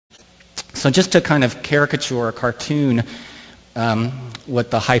So just to kind of caricature or cartoon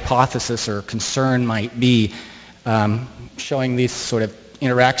what the hypothesis or concern might be, showing these sort of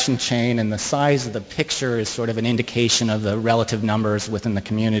interaction chain, and the size of the picture is sort of an indication of the relative numbers within the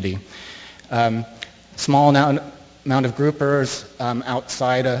community. Small amount of groupers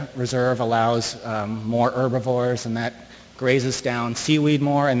outside a reserve allows more herbivores, and that grazes down seaweed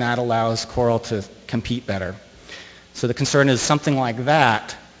more, and that allows coral to compete better. So the concern is something like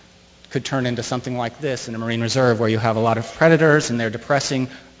that could turn into something like this in a marine reserve, where you have a lot of predators and they're depressing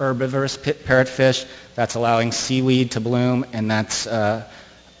herbivorous parrotfish. That's allowing seaweed to bloom, and that's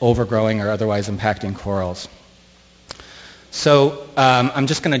overgrowing or otherwise impacting corals. So I'm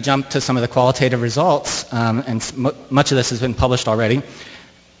just going to jump to some of the qualitative results, and much of this has been published already.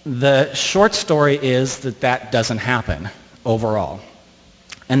 The short story is that that doesn't happen overall.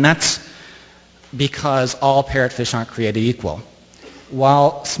 And that's because all parrotfish aren't created equal.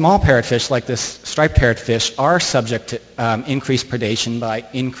 While small parrotfish like this striped parrotfish are subject to increased predation by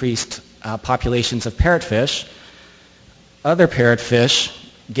increased populations of parrotfish, other parrotfish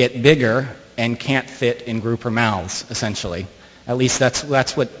get bigger and can't fit in grouper mouths, essentially. At least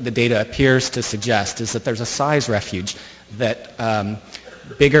that's what the data appears to suggest, is that there's a size refuge that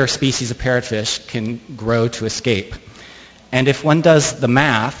bigger species of parrotfish can grow to escape. And if one does the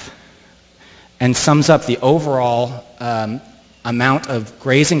math and sums up the overall amount of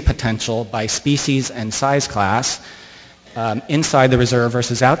grazing potential by species and size class inside the reserve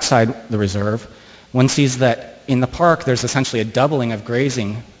versus outside the reserve, one sees that in the park there's essentially a doubling of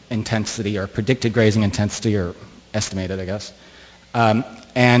grazing intensity, or predicted grazing intensity, or estimated, I guess.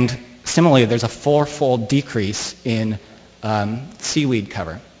 And similarly, there's a fourfold decrease in seaweed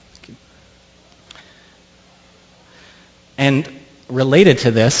cover. And related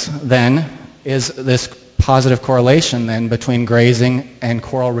to this, then, is this positive correlation then between grazing and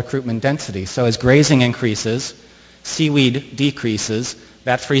coral recruitment density. So as grazing increases, seaweed decreases,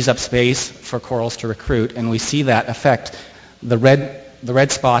 that frees up space for corals to recruit, and we see that effect. The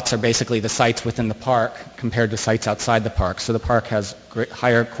red spots are basically the sites within the park compared to sites outside the park. So the park has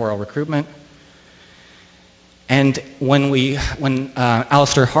higher coral recruitment. And when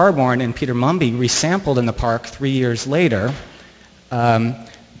Alistair Harborne and Peter Mumby resampled in the park 3 years later,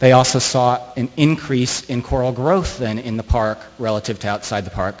 they also saw an increase in coral growth then in the park relative to outside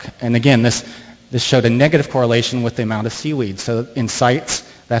the park. And again, this showed a negative correlation with the amount of seaweed. So in sites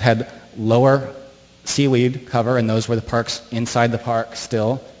that had lower seaweed cover, and those were the parks inside the park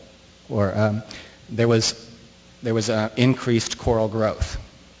still, or there was increased coral growth.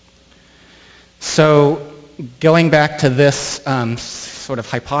 So going back to this sort of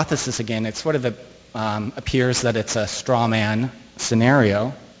hypothesis again, it sort of appears that it's a straw man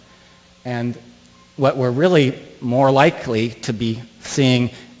scenario. And what we're really more likely to be seeing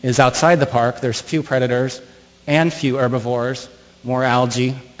is outside the park, there's few predators and few herbivores, more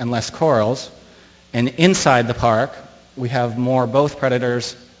algae and less corals. And inside the park, we have more both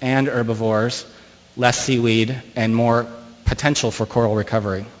predators and herbivores, less seaweed, and more potential for coral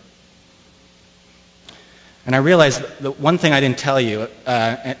recovery. And I realized that one thing I didn't tell you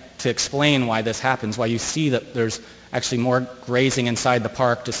to explain why this happens, why you see that there's actually more grazing inside the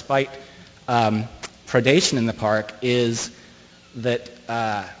park despite predation in the park, is that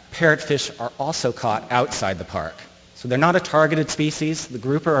parrotfish are also caught outside the park. So they're not a targeted species. The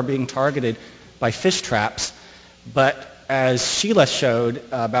grouper are being targeted by fish traps. But as Sheila showed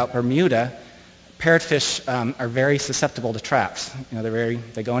about Bermuda, parrotfish are very susceptible to traps. You know,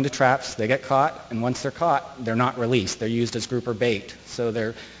 they go into traps, they get caught, and once they're caught, they're not released. They're used as grouper bait. So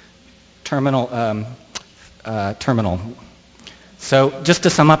they're terminal. So just to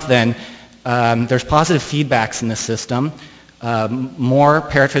sum up then, there's positive feedbacks in this system. More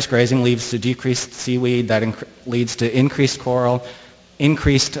parrotfish grazing leads to decreased seaweed. That leads to increased coral.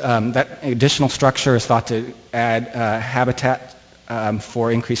 That additional structure is thought to add habitat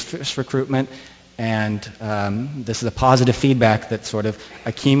for increased fish recruitment. And this is a positive feedback that sort of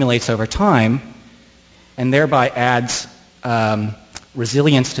accumulates over time and thereby adds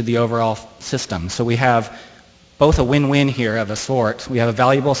resilience to the overall system. So we have both a win-win here of a sort. We have a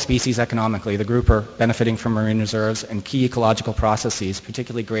valuable species economically, the grouper benefiting from marine reserves, and key ecological processes,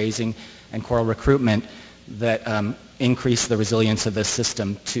 particularly grazing and coral recruitment, that increase the resilience of this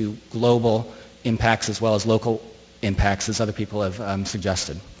system to global impacts as well as local impacts, as other people have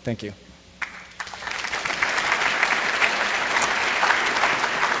suggested. Thank you.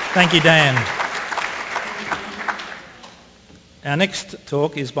 Thank you, Dan. Our next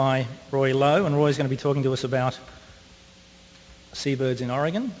talk is by Roy Lowe, and Roy's going to be talking to us about seabirds in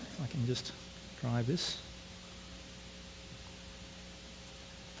Oregon. If I can just drive this.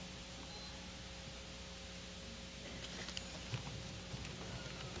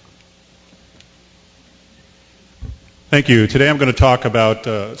 Thank you. Today I'm going to talk about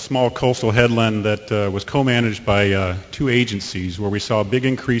a small coastal headland that was co-managed by two agencies where we saw a big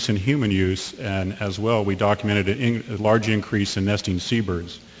increase in human use, and as well we documented a large increase in nesting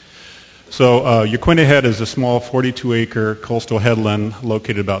seabirds. So Yaquina Head is a small 42-acre coastal headland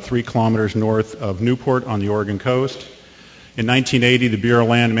located about 3 kilometers north of Newport on the Oregon coast. In 1980, the Bureau of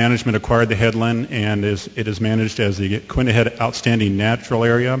Land Management acquired the headland, and it is managed as the Yaquina Head Outstanding Natural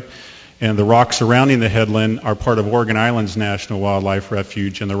Area. And the rocks surrounding the headland are part of Oregon Islands National Wildlife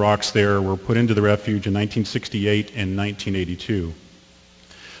Refuge, and the rocks there were put into the refuge in 1968 and 1982.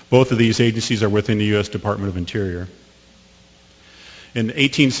 Both of these agencies are within the U.S. Department of Interior. In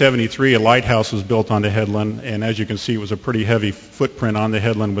 1873, a lighthouse was built on the headland, and as you can see, it was a pretty heavy footprint on the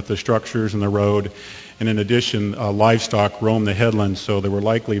headland with the structures and the road. And in addition, livestock roamed the headland, so there were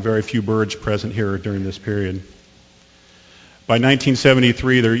likely very few birds present here during this period. By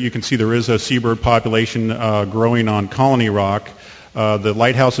 1973, you can see there is a seabird population growing on Colony Rock. The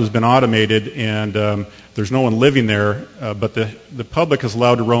lighthouse has been automated, and there's no one living there, but the public is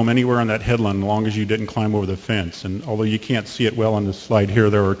allowed to roam anywhere on that headland as long as you didn't climb over the fence. And although you can't see it well on the slide here,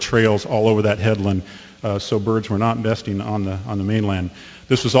 there are trails all over that headland, so birds were not nesting on the mainland.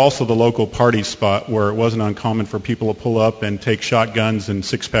 This was also the local party spot where it wasn't uncommon for people to pull up and take shotguns and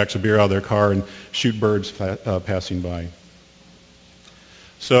 6-packs of beer out of their car and shoot birds passing by.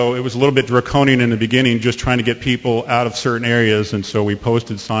 So it was a little bit draconian in the beginning, just trying to get people out of certain areas, and so we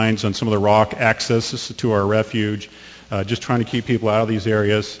posted signs on some of the rock accesses to our refuge, just trying to keep people out of these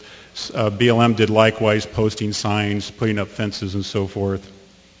areas. BLM did likewise, posting signs, putting up fences, and so forth.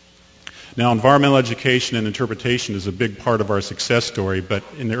 Now, environmental education and interpretation is a big part of our success story, but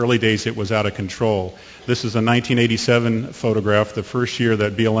in the early days it was out of control. This is a 1987 photograph, the first year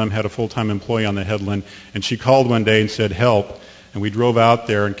that BLM had a full-time employee on the headland, and she called one day and said, "Help." And we drove out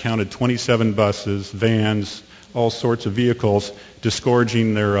there and counted 27 buses, vans, all sorts of vehicles,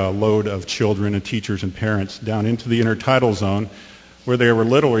 disgorging their load of children and teachers and parents down into the intertidal zone where they were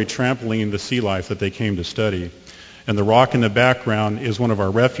literally trampling the sea life that they came to study. And the rock in the background is one of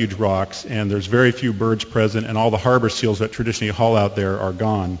our refuge rocks, and there's very few birds present, and all the harbor seals that traditionally haul out there are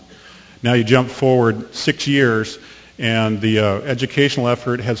gone. Now you jump forward 6 years, and the educational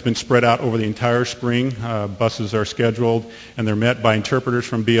effort has been spread out over the entire spring. Buses are scheduled, and they're met by interpreters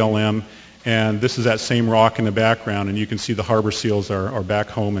from BLM. And this is that same rock in the background, and you can see the harbor seals are back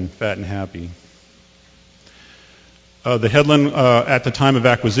home and fat and happy. The headland at the time of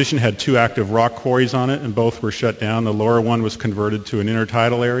acquisition had 2 active rock quarries on it, and both were shut down. The lower one was converted to an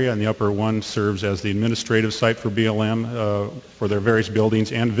intertidal area, and the upper one serves as the administrative site for BLM for their various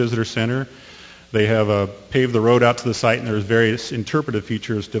buildings and visitor center. They have paved the road out to the site, and there's various interpretive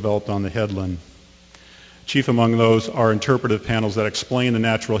features developed on the headland. Chief among those are interpretive panels that explain the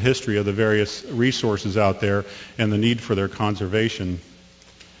natural history of the various resources out there and the need for their conservation.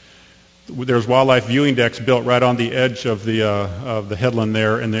 There's wildlife viewing decks built right on the edge of the headland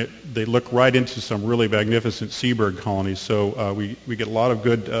there, and they look right into some really magnificent seabird colonies. So we get a lot of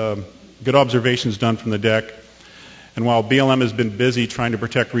good observations done from the deck. And while BLM has been busy trying to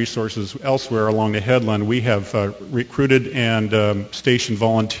protect resources elsewhere along the headland, we have recruited and stationed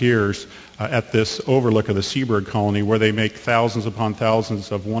volunteers at this overlook of the seabird colony where they make thousands upon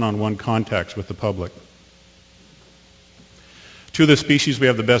thousands of one-on-one contacts with the public. 2 of the species we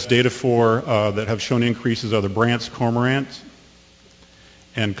have the best data for that have shown increases are the Brandt's cormorants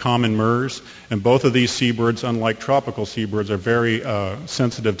and common murres, and both of these seabirds, unlike tropical seabirds, are very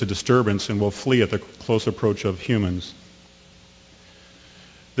sensitive to disturbance and will flee at the close approach of humans.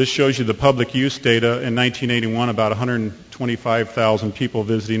 This shows you the public use data. In 1981, about 125,000 people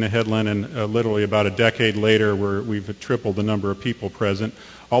visiting the headland, and literally about a decade later, we've tripled the number of people present,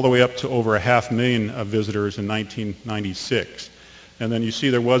 all the way up to over 500,000 visitors in 1996. And then you see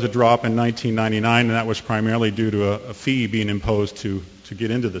there was a drop in 1999, and that was primarily due to a fee being imposed to get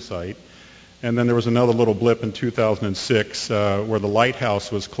into the site. And then there was another little blip in 2006 where the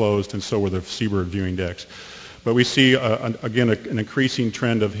lighthouse was closed, and so were the seabird viewing decks. But we see, again, an increasing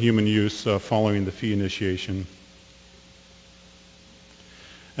trend of human use following the fee initiation.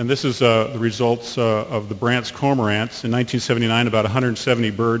 And this is the results of the Brandt's cormorants. In 1979, about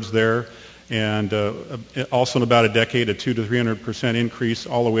 170 birds there, and also in about a decade, a 200 to 300% increase,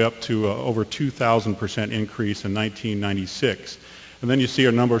 all the way up to over 2,000% increase in 1996. And then you see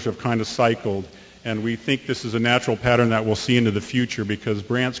our numbers have kind of cycled, and we think this is a natural pattern that we'll see into the future because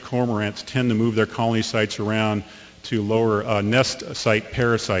Brandt's cormorants tend to move their colony sites around to lower nest site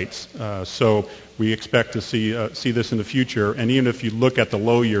parasites. So we expect to see this in the future, and even if you look at the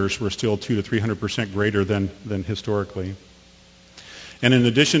low years, we're still 200 to 300% greater than historically. And in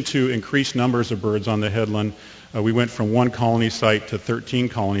addition to increased numbers of birds on the headland, We went from 1 colony site to 13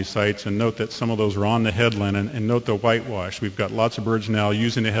 colony sites, and note that some of those are on the headland, and note the whitewash. We've got lots of birds now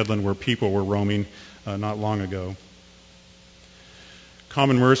using the headland where people were roaming not long ago.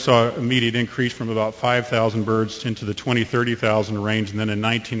 Common murres saw an immediate increase from about 5,000 birds into the 20,000-30,000 range, and then in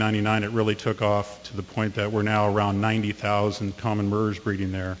 1999 it really took off to the point that we're now around 90,000 common murres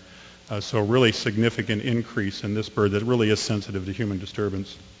breeding there. So a really significant increase in this bird that really is sensitive to human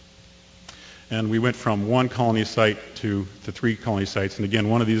disturbance. And we went from 1 colony site to 3 colony sites, and again,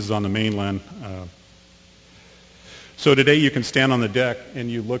 one of these is on the mainland. So today you can stand on the deck and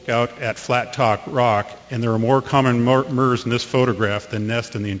you look out at flat top rock, and there are more common murres in this photograph than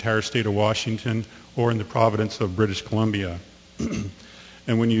nest in the entire state of Washington or in the province of British Columbia.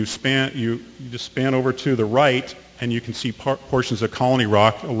 And when you just span over to the right, and you can see portions of colony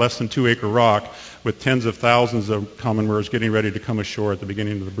rock, a less than 2-acre rock, with tens of thousands of common murres getting ready to come ashore at the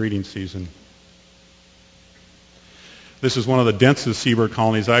beginning of the breeding season. This is one of the densest seabird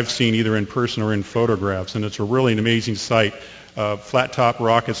colonies I've seen either in person or in photographs, and it's a really an amazing sight. Flat top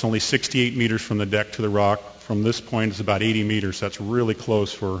rock, it's only 68 meters from the deck to the rock. From this point, it's about 80 meters. That's really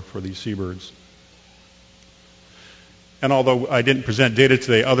close for these seabirds. And although I didn't present data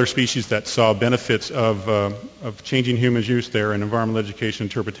today, other species that saw benefits of changing human use there in environmental education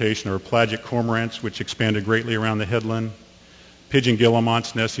interpretation are pelagic cormorants, which expanded greatly around the headland, pigeon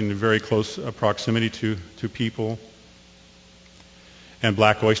guillemots nesting in very close proximity to people, and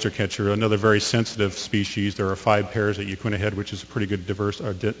black oyster catcher, another very sensitive species. There are 5 pairs at Yaquina Head, which is a pretty good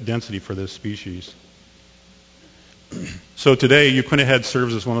density for this species. So today, Yaquina Head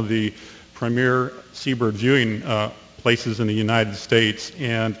serves as one of the premier seabird viewing places in the United States,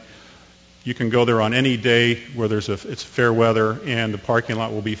 and you can go there on any day where it's fair weather, and the parking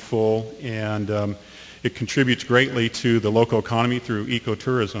lot will be full, and it contributes greatly to the local economy through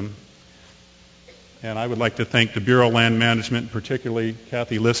ecotourism. And I would like to thank the Bureau of Land Management, particularly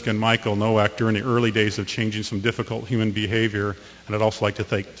Kathy Liska and Michael Nowak, during the early days of changing some difficult human behavior. And I'd also like to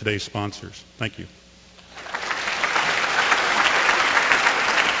thank today's sponsors. Thank you.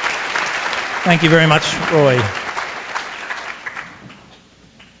 Thank you very much, Roy.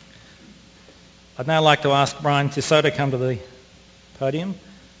 I'd now like to ask Brian Tissot to come to the podium.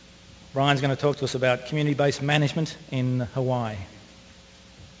 Brian's going to talk to us about community-based management in Hawaii.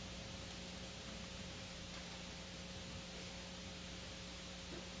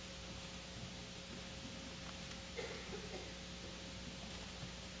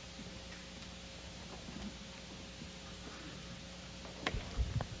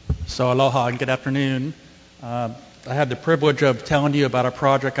 So aloha and good afternoon. I had the privilege of telling you about a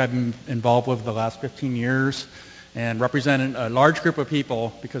project I've been involved with the last 15 years and representing a large group of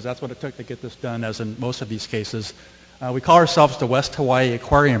people, because that's what it took to get this done, as in most of these cases. We call ourselves the West Hawaii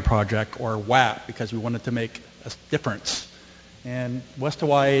Aquarium Project, or WAP, because we wanted to make a difference. And West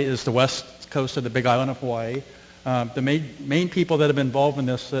Hawaii is the west coast of the Big Island of Hawaii. The main people that have been involved in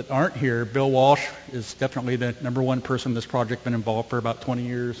this that aren't here, Bill Walsh is definitely the number one person in this project, been involved for about 20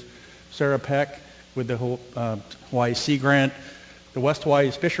 years. Sarah Peck with the Hawaii Sea Grant. The West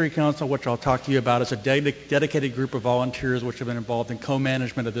Hawaii's Fishery Council, which I'll talk to you about, is a dedicated group of volunteers which have been involved in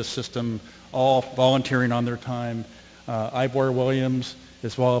co-management of this system, all volunteering on their time. Ivor Williams,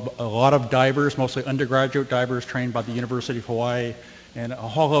 as well as a lot of divers, mostly undergraduate divers trained by the University of Hawaii, and a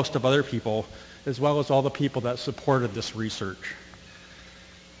whole host of other people, as well as all the people that supported this research.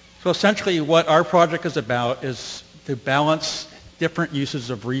 So essentially what our project is about is to balance different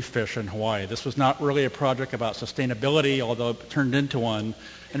uses of reef fish in Hawaii. This was not really a project about sustainability, although it turned into one.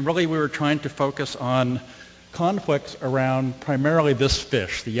 And really we were trying to focus on conflicts around primarily this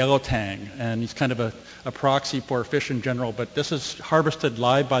fish, the yellow tang. And he's kind of a proxy for fish in general, but this is harvested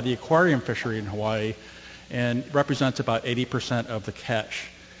live by the aquarium fishery in Hawaii and represents about 80% of the catch.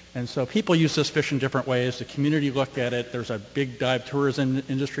 And so people use this fish in different ways. The community looked at it. There's a big dive tourism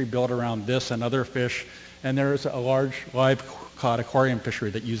industry built around this and other fish. And there's a large live cod aquarium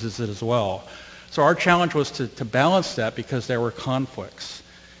fishery that uses it as well. So our challenge was to balance that, because there were conflicts.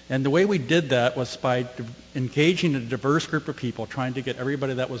 And the way we did that was by engaging a diverse group of people, trying to get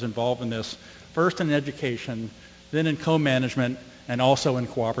everybody that was involved in this, first in education, then in co-management, and also in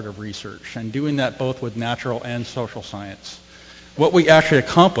cooperative research, and doing that both with natural and social science. What we actually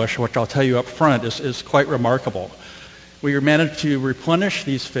accomplished, which I'll tell you up front, is quite remarkable. We managed to replenish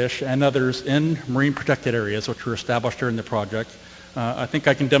these fish and others in marine protected areas, which were established during the project. I think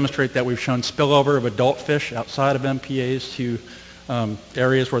I can demonstrate that we've shown spillover of adult fish outside of MPAs to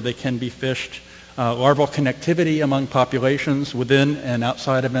areas where they can be fished, larval connectivity among populations within and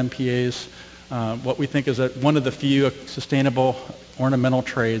outside of MPAs, what we think is one of the few sustainable ornamental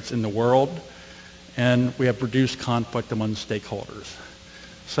trades in the world. and we have reduced conflict among stakeholders.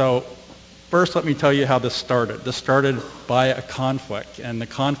 So first, let me tell you how this started. This started by a conflict, and the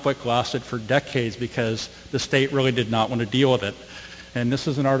conflict lasted for decades because the state really did not want to deal with it. And this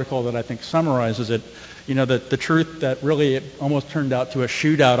is an article that I think summarizes it. You know, the truth that really it almost turned out to a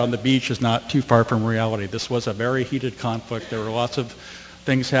shootout on the beach is not too far from reality. This was a very heated conflict. There were lots of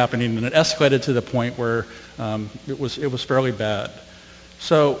things happening, and it escalated to the point where it was fairly bad.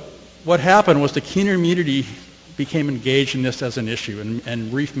 So what happened was the community became engaged in this as an issue,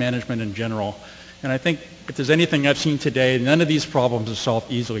 and reef management in general. And I think if there's anything I've seen today, none of these problems are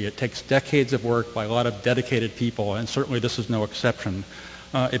solved easily. It takes decades of work by a lot of dedicated people, and certainly this is no exception.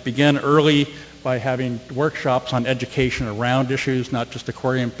 It began early by having workshops on education around issues, not just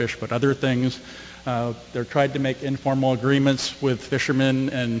aquarium fish, but other things. They tried to make informal agreements with fishermen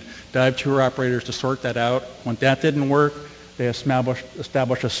and dive tour operators to sort that out. When that didn't work, they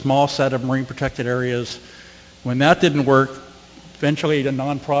established a small set of marine protected areas. When that didn't work, eventually a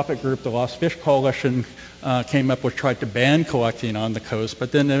nonprofit group, the Lost Fish Coalition, came up with tried to ban collecting on the coast,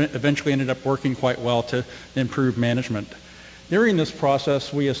 but then eventually ended up working quite well to improve management. During this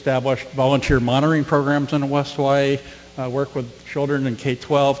process, we established volunteer monitoring programs in West Hawaii, worked with children in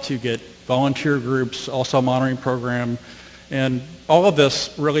K-12 to get volunteer groups, also monitoring program, and all of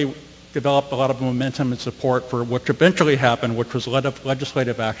this really developed a lot of momentum and support for what eventually happened, which was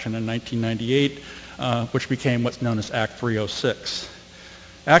legislative action in 1998, which became what's known as Act 306.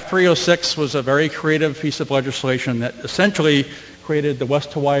 Act 306 was a very creative piece of legislation that essentially created the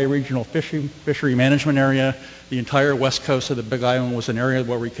West Hawaii Regional Fishery Management Area. The entire west coast of the Big Island was an area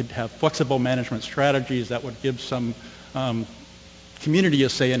where we could have flexible management strategies that would give some community a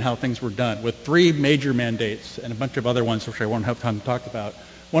say in how things were done, with 3 major mandates and a bunch of other ones which I won't have time to talk about.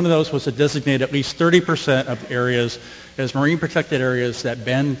 One of those was to designate at least 30% of areas as marine protected areas that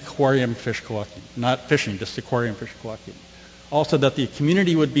ban aquarium fish collecting, not fishing, just aquarium fish collecting. Also that the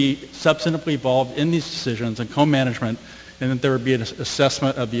community would be substantively involved in these decisions and co-management, and that there would be an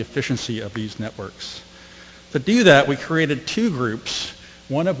assessment of the efficiency of these networks. To do that, we created 2 groups,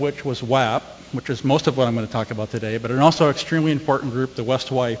 one of which was WAP, which is most of what I'm going to talk about today, but an also extremely important group, the West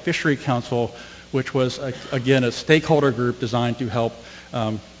Hawaii Fishery Council, which was, again, a stakeholder group designed to help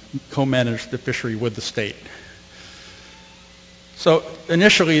co-manage the fishery with the state. So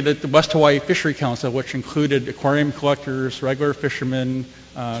initially, the West Hawaii Fishery Council, which included aquarium collectors, regular fishermen,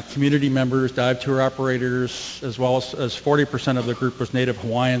 community members, dive tour operators, as well as 40% of the group was Native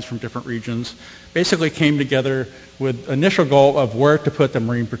Hawaiians from different regions, basically came together with initial goal of where to put the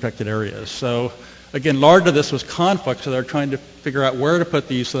marine protected areas. So again, large of this was conflict, so they're trying to figure out where to put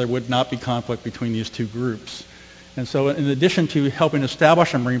these so there would not be conflict between these 2 groups. And so in addition to helping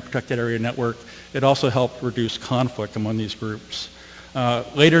establish a marine protected area network, it also helped reduce conflict among these groups.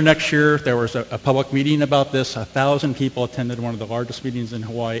 Later next year, there was a public meeting about this. 1,000 people attended one of the largest meetings in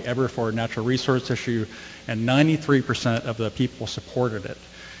Hawaii ever for a natural resource issue, and 93% of the people supported it,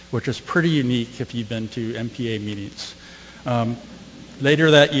 which is pretty unique if you've been to MPA meetings.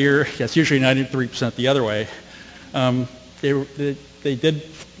 Later that year, it's usually 93% the other way, they did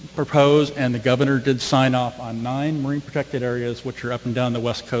propose, and the governor did sign off on 9 marine protected areas, which are up and down the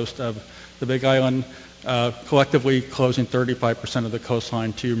west coast of the Big Island, collectively closing 35% of the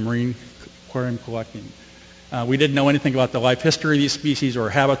coastline to marine aquarium collecting. We didn't know anything about the life history of these species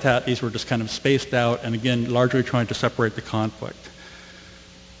or habitat. These were just kind of spaced out, and again, largely trying to separate the conflict.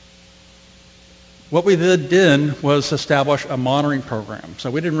 What we did was establish a monitoring program.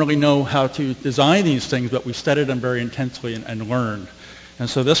 So we didn't really know how to design these things, but we studied them very intensely and learned. And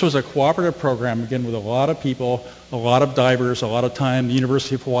so this was a cooperative program, again, with a lot of people, a lot of divers, a lot of time. The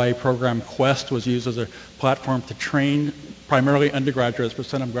University of Hawaii program Quest was used as a platform to train primarily undergraduates, but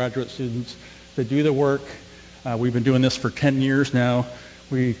some graduate students to do the work. We've been doing this for 10 years now.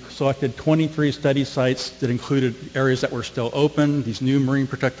 We selected 23 study sites that included areas that were still open, these new marine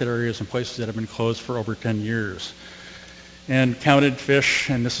protected areas, and places that have been closed for over 10 years. And counted fish,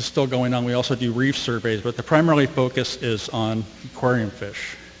 and this is still going on. We also do reef surveys, but the primary focus is on aquarium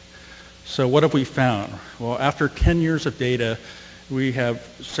fish. So what have we found? Well, after 10 years of data, we have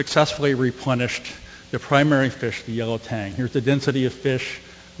successfully replenished the primary fish, the yellow tang. Here's the density of fish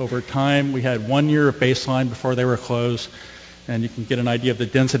over time. We had 1 year of baseline before they were closed, and you can get an idea of the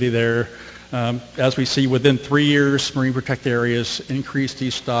density there. As we see, within 3 years, marine protected areas increased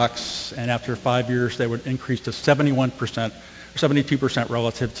these stocks, and after 5 years, they would increase to 71%, or 72%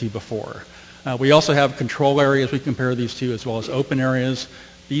 relative to before. We also have control areas we compare these to, as well as open areas.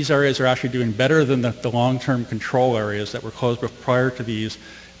 These areas are actually doing better than the long-term control areas that were closed prior to these.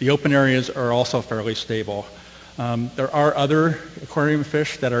 The open areas are also fairly stable. There are other aquarium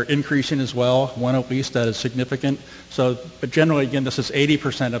fish that are increasing as well, one at least that is significant. So, but generally, again, this is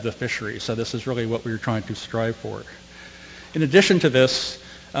 80% of the fishery, so this is really what we were trying to strive for. In addition to this,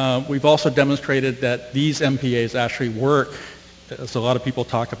 we've also demonstrated that these MPAs actually work, as a lot of people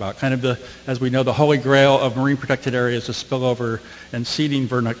talk about. Kind of as we know, the holy grail of marine protected areas is spillover and seeding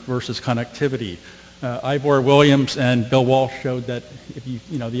versus connectivity. Ivor Williams and Bill Walsh showed that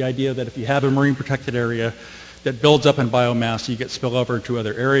the idea that if you have a marine protected area that builds up in biomass, you get spillover to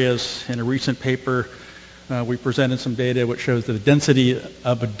other areas. In a recent paper, we presented some data which shows that the density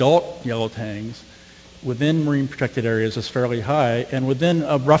of adult yellow tangs within marine protected areas is fairly high, and within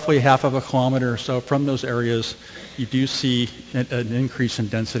roughly half of a kilometer or so from those areas, you do see an increase in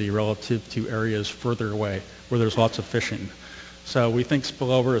density relative to areas further away where there's lots of fishing. So we think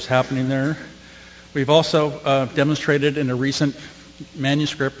spillover is happening there. We've also demonstrated in a recent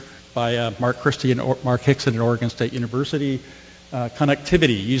manuscript by Mark Christie and Mark Hickson at Oregon State University,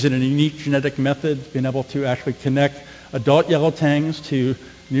 connectivity, using a unique genetic method, being able to actually connect adult yellow tangs to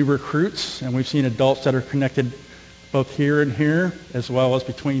new recruits, and we've seen adults that are connected both here and here, as well as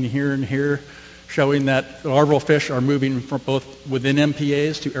between here and here, showing that larval fish are moving from both within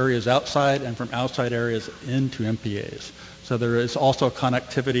MPAs to areas outside and from outside areas into MPAs. So there is also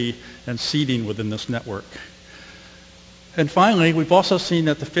connectivity and seeding within this network. And finally, we've also seen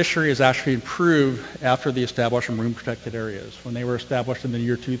that the fishery has actually improved after the establishment of marine protected areas. When they were established in the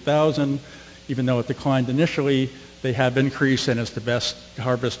year 2000, even though it declined initially, they have increased, and it's the best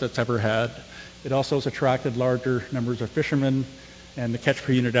harvest that's ever had. It also has attracted larger numbers of fishermen, and the catch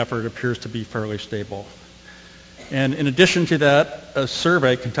per unit effort appears to be fairly stable. And in addition to that, a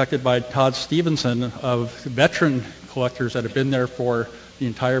survey conducted by Todd Stevenson of veteran collectors that have been there for the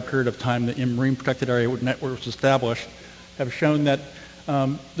entire period of time the marine protected area network was established have shown that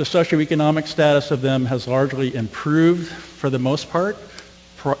the socioeconomic status of them has largely improved for the most part.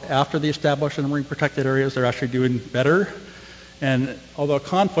 After the establishment of marine protected areas, they're actually doing better. And although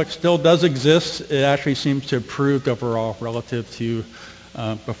conflict still does exist, it actually seems to have improved overall relative to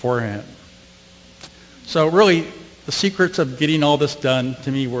beforehand. So really, the secrets of getting all this done,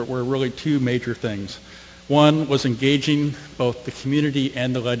 to me, were really two major things. One was engaging both the community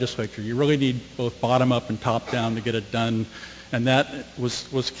and the legislature. You really need both bottom up and top down to get it done, and that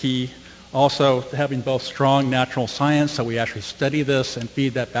was key. Also, having both strong natural science, so we actually study this and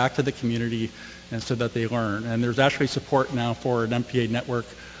feed that back to the community, and so that they learn. And there's actually support now for an MPA network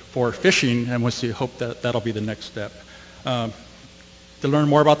for fishing, and we hope that that'll be the next step. To learn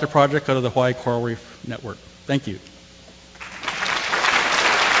more about the project, go to the Hawaii Coral Reef Network. Thank you.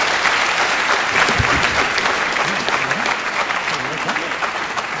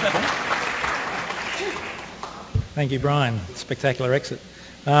 Thank you, Brian. Spectacular exit.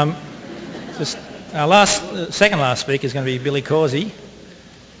 Our second last speaker is going to be Billy Causey.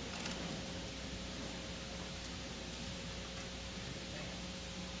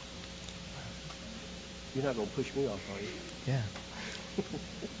 You're not going to push me off, are you? Yeah.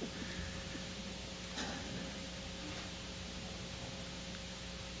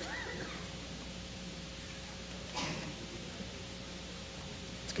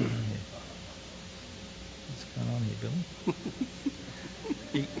 What's going on here? What's going on here, Billy?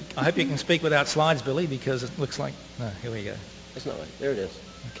 I hope you can speak without slides, Billy, because it looks like... No, here we go. It's not right. There it is.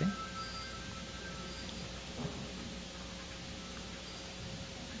 Okay.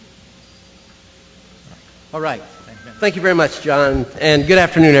 All right. Thank you very much, John, and good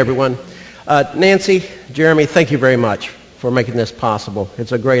afternoon, everyone. Nancy, Jeremy, thank you very much for making this possible.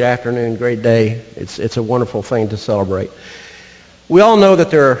 It's a great afternoon, great day. It's a wonderful thing to celebrate. We all know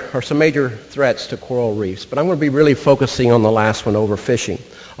that there are some major threats to coral reefs, but I'm going to be really focusing on the last one, overfishing,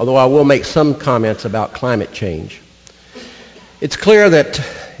 although I will make some comments about climate change. It's clear that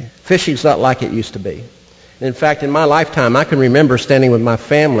fishing's not like it used to be. In fact, in my lifetime, I can remember standing with my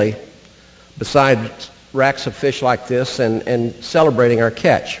family beside racks of fish like this and celebrating our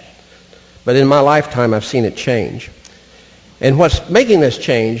catch. But in my lifetime, I've seen it change. And what's making this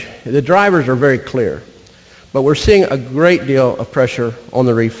change, the drivers are very clear. But we're seeing a great deal of pressure on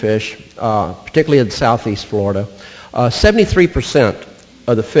the reef fish, particularly in southeast Florida. 73%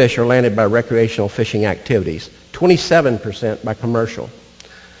 of the fish are landed by recreational fishing activities, 27% by commercial.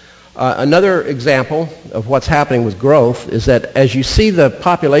 Another example of what's happening with growth is that as you see the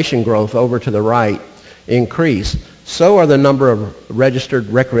population growth over to the right increase, so are the number of registered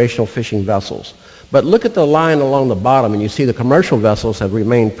recreational fishing vessels. But look at the line along the bottom, and you see the commercial vessels have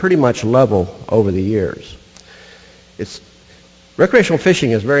remained pretty much level over the years. Recreational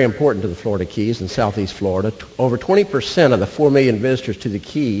fishing is very important to the Florida Keys and southeast Florida. Over 20% of the 4 million visitors to the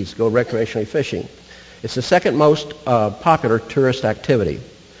Keys go recreationally fishing. It's the second most popular tourist activity.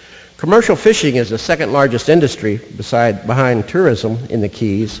 Commercial fishing is the second largest industry behind tourism in the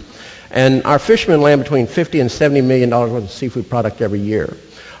Keys, and our fishermen land between $50 and $70 million worth of seafood product every year.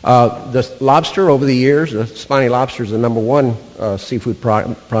 The lobster over the years, the spiny lobster is the number one seafood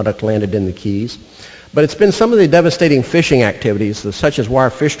product landed in the Keys. But it's been some of the devastating fishing activities, such as wire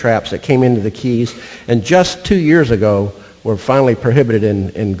fish traps, that came into the Keys, and just 2 years ago were finally prohibited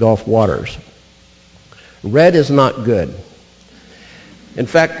in Gulf waters. Red is not good. In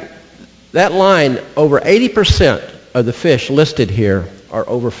fact, that line, over 80% of the fish listed here are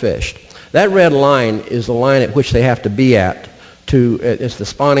overfished. That red line is the line at which they have to be at. It's the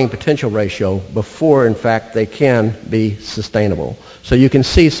spawning potential ratio before, in fact, they can be sustainable. So you can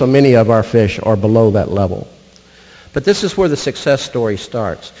see so many of our fish are below that level. But this is where the success story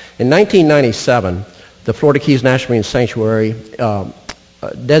starts. In 1997, the Florida Keys National Marine Sanctuary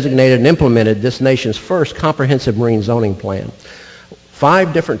designated and implemented this nation's first comprehensive marine zoning plan.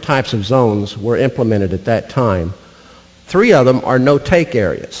 5 different types of zones were implemented at that time. 3 of them are no-take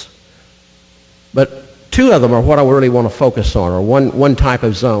areas. But 2 of them are what I really want to focus on, or one type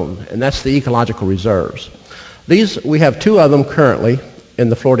of zone, and that's the ecological reserves. We have 2 of them currently in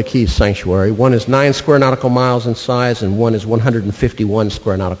the Florida Keys Sanctuary. One is 9 square nautical miles in size, and one is 151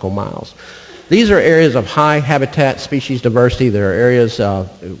 square nautical miles. These are areas of high habitat species diversity. There are areas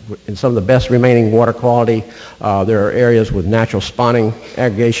in some of the best remaining water quality. There are areas with natural spawning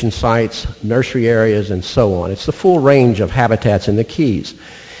aggregation sites, nursery areas, and so on. It's the full range of habitats in the Keys.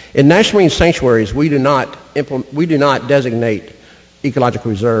 In national marine sanctuaries, we do not designate ecological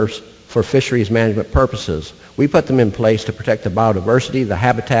reserves for fisheries management purposes. We put them in place to protect the biodiversity, the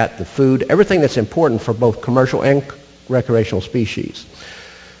habitat, the food, everything that's important for both commercial and recreational species.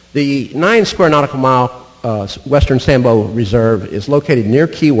 The 9 square nautical mile Western Sambo Reserve is located near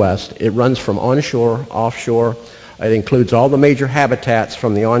Key West. It runs from onshore, offshore. It includes all the major habitats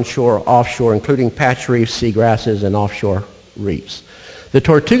from the onshore, offshore, including patch reefs, seagrasses, and offshore reefs. The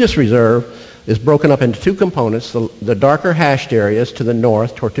Tortugas Reserve is broken up into 2 components. The darker hashed areas to the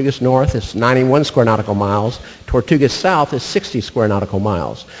north, Tortugas North is 91 square nautical miles. Tortugas South is 60 square nautical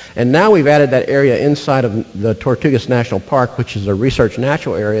miles. And now we've added that area inside of the Tortugas National Park, which is a research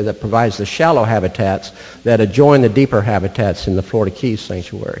natural area that provides the shallow habitats that adjoin the deeper habitats in the Florida Keys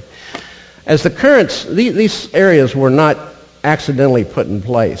Sanctuary. As the currents, these areas were not accidentally put in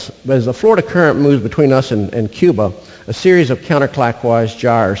place, but as the Florida current moves between us and Cuba, a series of counterclockwise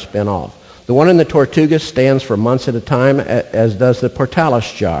gyres spin off. The one in the Tortugas stands for months at a time, as does the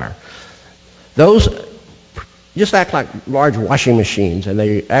Portales gyre. Those just act like large washing machines, and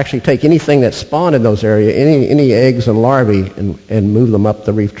they actually take anything that spawned in those areas, any eggs and larvae, and move them up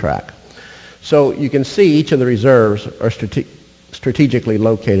the reef track. So you can see each of the reserves are strategically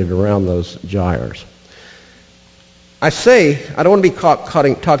located around those gyres. I don't want to be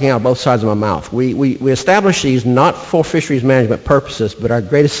talking out both sides of my mouth. We established these not for fisheries management purposes, but our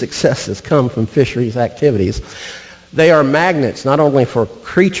greatest success has come from fisheries activities. They are magnets not only for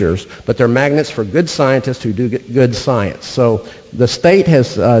creatures, but they're magnets for good scientists who do good science. So the state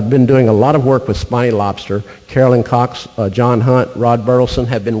has been doing a lot of work with spiny lobster. Carolyn Cox, John Hunt, Rod Burleson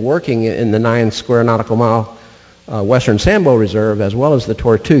have been working in the 9 square nautical mile Western Sambo Reserve, as well as the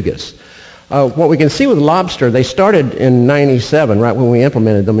Tortugas. What we can see with lobster, they started in 97, right when we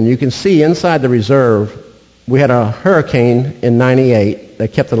implemented them, and you can see inside the reserve, we had a hurricane in 98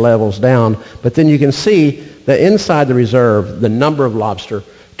 that kept the levels down, but then you can see that inside the reserve, the number of lobster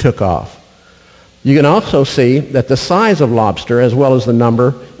took off. You can also see that the size of lobster, as well as the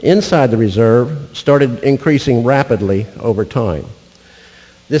number inside the reserve, started increasing rapidly over time.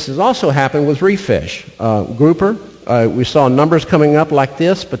 This has also happened with reef fish. Grouper, we saw numbers coming up like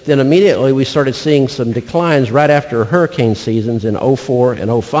this, but then immediately we started seeing some declines right after hurricane seasons in 04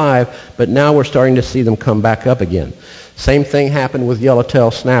 and 05, but now we're starting to see them come back up again. Same thing happened with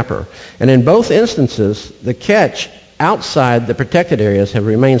yellowtail snapper. And in both instances, the catch outside the protected areas have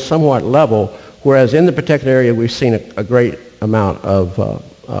remained somewhat level, whereas in the protected area we've seen a great amount of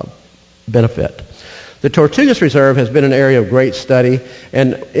benefit. The Tortugas Reserve has been an area of great study,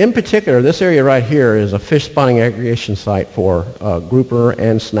 and in particular, this area right here is a fish spawning aggregation site for grouper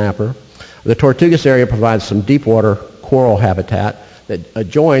and snapper. The Tortugas area provides some deep water coral habitat that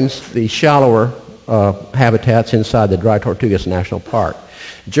adjoins the shallower habitats inside the Dry Tortugas National Park.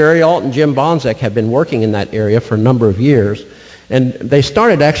 Jerry Alt and Jim Bonzek have been working in that area for a number of years, and they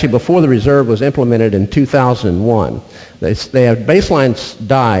started actually before the reserve was implemented in 2001. They have baseline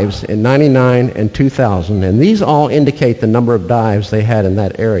dives in 99 and 2000, and these all indicate the number of dives they had in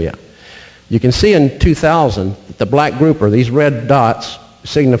that area. You can see in 2000 that the black grouper, these red dots,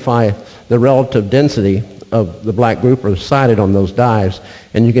 signify the relative density of the black grouper sighted on those dives.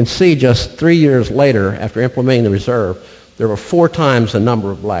 And you can see just 3 years later, after implementing the reserve, there were 4 times the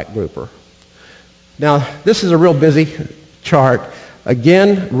number of black grouper. Now, this is a real busy chart.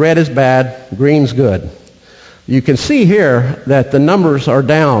 Again, red is bad, green's good. You can see here that the numbers are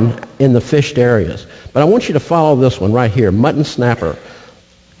down in the fished areas. But I want you to follow this one right here, mutton snapper.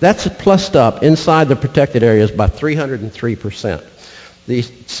 That's plussed up inside the protected areas by 303%. The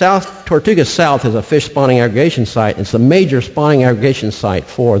Tortuga South is a fish spawning aggregation site. It's a major spawning aggregation site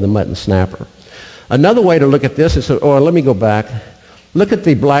for the mutton snapper. Another way to look at this is, let me go back. Look at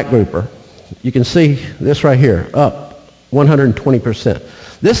the black grouper. You can see this right here, up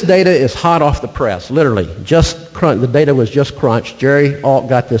 120%. This data is hot off the press, literally. The data was just crunched. Jerry Alt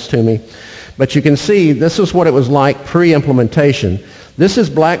got this to me. But you can see this is what it was like pre-implementation. This is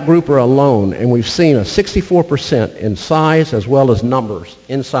black grouper alone, and we've seen a 64% in size as well as numbers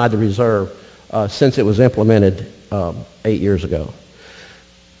inside the reserve since it was implemented 8 years ago.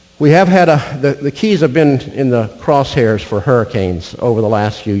 We have had the Keys have been in the crosshairs for hurricanes over the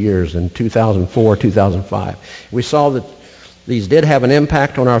last few years in 2004, 2005. We saw that these did have an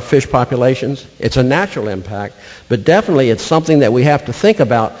impact on our fish populations. It's a natural impact, but definitely it's something that we have to think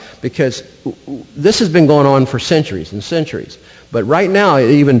about because this has been going on for centuries and centuries. But right now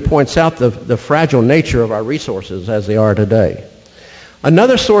it even points out the fragile nature of our resources as they are today.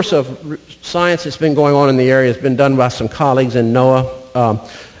 Another source of science that's been going on in the area has been done by some colleagues in NOAA.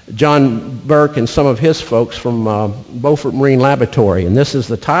 John Burke and some of his folks from Beaufort Marine Laboratory, and this is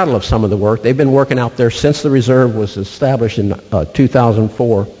the title of some of the work. They've been working out there since the reserve was established in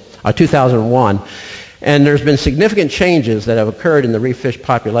 2001, and there's been significant changes that have occurred in the reef fish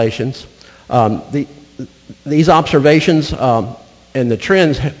populations. These observations and the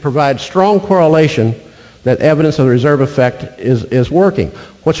trends provide strong correlation that evidence of the reserve effect is working.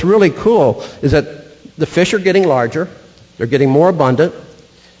 What's really cool is that the fish are getting larger, they're getting more abundant,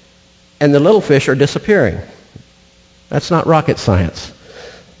 and the little fish are disappearing. That's not rocket science.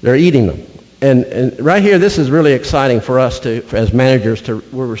 They're eating them. And right here, this is really exciting for us as managers,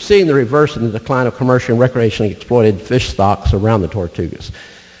 where we're seeing the reverse in the decline of commercial and recreationally exploited fish stocks around the Tortugas.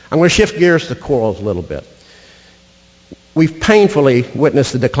 I'm going to shift gears to corals a little bit. We've painfully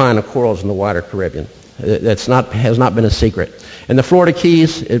witnessed the decline of corals in the wider Caribbean. Has not been a secret. In the Florida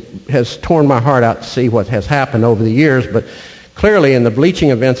Keys, it has torn my heart out to see what has happened over the years, but clearly, in the bleaching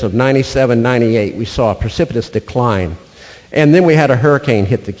events of 97, 98, we saw a precipitous decline. And then we had a hurricane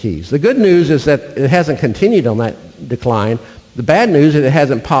hit the Keys. The good news is that it hasn't continued on that decline. The bad news is it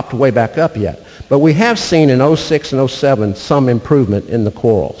hasn't popped way back up yet. But we have seen in 06 and 07 some improvement in the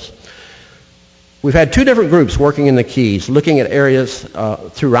corals. We've had 2 different groups working in the Keys, looking at areas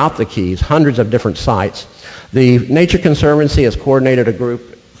throughout the Keys, hundreds of different sites. The Nature Conservancy has coordinated a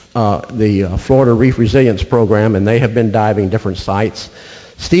group, the Florida Reef Resilience Program, and they have been diving different sites.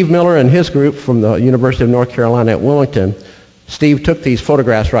 Steve Miller and his group from the University of North Carolina at Wilmington, Steve took these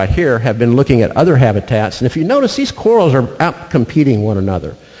photographs right here, have been looking at other habitats, and if you notice, these corals are out-competing one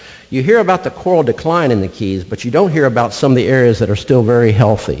another. You hear about the coral decline in the Keys, but you don't hear about some of the areas that are still very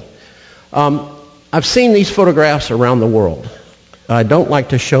healthy. I've seen these photographs around the world. I don't like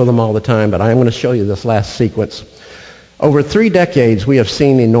to show them all the time, but I'm going to show you this last sequence. Over 3 decades, we have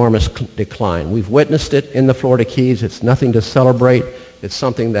seen enormous decline. We've witnessed it in the Florida Keys. It's nothing to celebrate. It's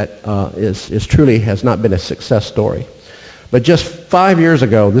something that is truly has not been a success story. But just 5 years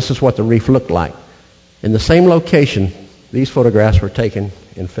ago, this is what the reef looked like. In the same location, these photographs were taken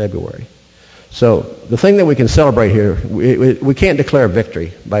in February. So the thing that we can celebrate here, we can't declare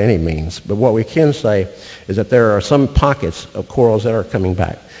victory by any means, but what we can say is that there are some pockets of corals that are coming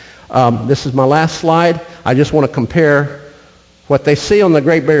back. This is my last slide. I just want to compare what they see on the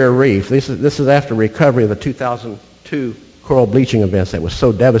Great Barrier Reef. This is after recovery of the 2002 coral bleaching events that was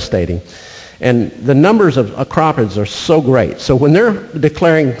so devastating. And the numbers of acropids are so great. So when they're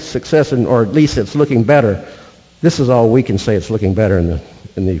declaring success, or at least it's looking better, this is all we can say. It's looking better in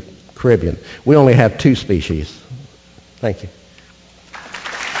the Caribbean. We only have 2 species. Thank you.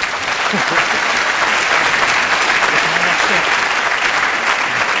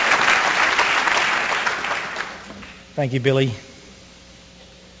 Thank you, Billy.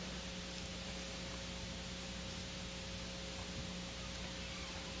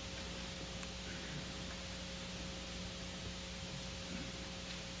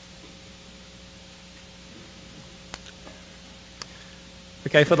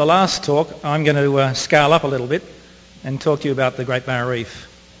 Okay, for the last talk, I'm going to scale up a little bit and talk to you about the Great Barrier Reef.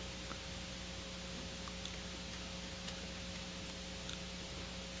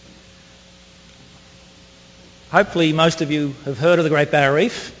 Hopefully most of you have heard of the Great Barrier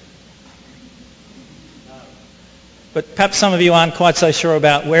Reef. But perhaps some of you aren't quite so sure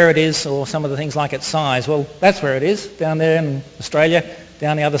about where it is or some of the things like its size. Well, that's where it is, down there in Australia,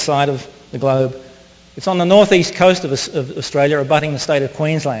 down the other side of the globe. It's on the northeast coast of Australia, abutting the state of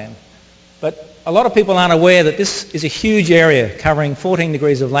Queensland. But a lot of people aren't aware that this is a huge area covering 14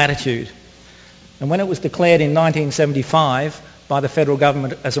 degrees of latitude. And when it was declared in 1975 by the federal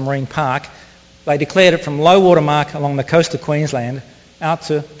government as a marine park, they declared it from low water mark along the coast of Queensland out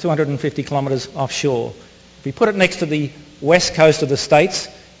to 250 kilometres offshore. If we put it next to the west coast of the States,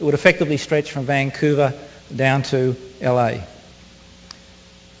 it would effectively stretch from Vancouver down to LA.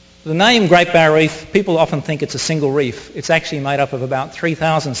 The name Great Barrier Reef, people often think it's a single reef. It's actually made up of about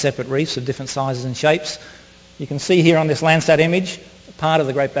 3,000 separate reefs of different sizes and shapes. You can see here on this Landsat image part of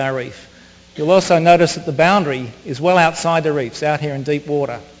the Great Barrier Reef. You'll also notice that the boundary is well outside the reefs, out here in deep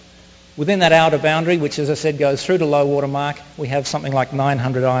water. Within that outer boundary, which as I said goes through to low water mark, we have something like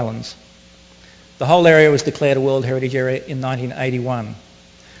 900 islands. The whole area was declared a World Heritage Area in 1981.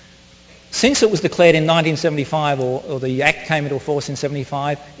 Since it was declared in 1975, or the Act came into force in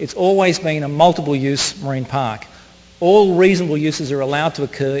 75, it's always been a multiple-use marine park. All reasonable uses are allowed to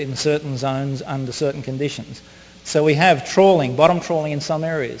occur in certain zones under certain conditions. So we have trawling, bottom trawling in some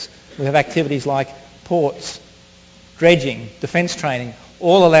areas. We have activities like ports, dredging, defence training,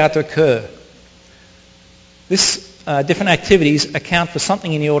 all allowed to occur. This different activities account for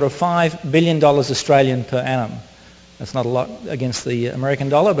something in the order of $5 billion Australian per annum. That's not a lot against the American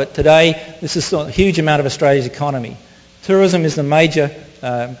dollar, but today this is a huge amount of Australia's economy. Tourism is the major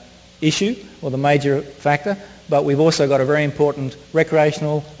issue, or the major factor, but we've also got a very important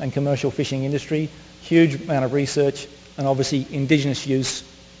recreational and commercial fishing industry, huge amount of research, and obviously indigenous use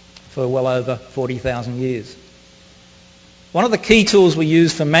for well over 40,000 years. One of the key tools we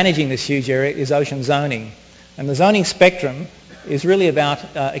use for managing this huge area is ocean zoning. And the zoning spectrum is really about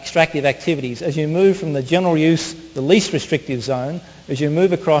extractive activities. As you move from the general use, the least restrictive zone, as you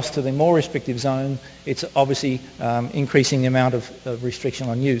move across to the more restrictive zone, it's obviously increasing the amount of restriction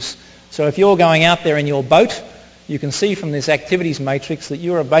on use. So if you're going out there in your boat, you can see from this activities matrix that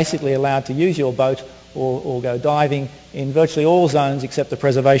you are basically allowed to use your boat or go diving in virtually all zones except the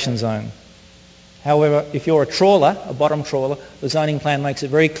preservation zone. However, if you're a trawler, a bottom trawler, the zoning plan makes it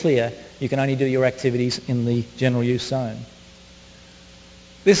very clear you can only do your activities in the general use zone.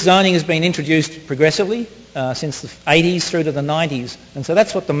 This zoning has been introduced progressively since the 80s through to the 90s, and so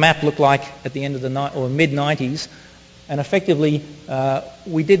that's what the map looked like at the end of the mid-90s. And effectively,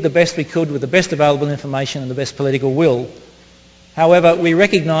 we did the best we could with the best available information and the best political will. However, we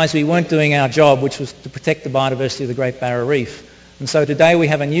recognised we weren't doing our job, which was to protect the biodiversity of the Great Barrier Reef. And so today we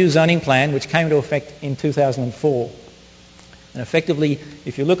have a new zoning plan which came into effect in 2004. And effectively,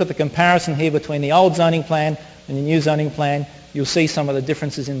 if you look at the comparison here between the old zoning plan and the new zoning plan, you'll see some of the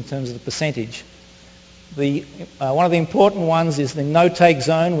differences in terms of the percentage. One of the important ones is the no-take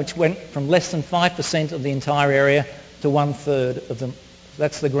zone, which went from less than 5% of the entire area to 1/3 of them.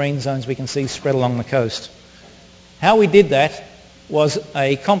 That's the green zones we can see spread along the coast. How we did that was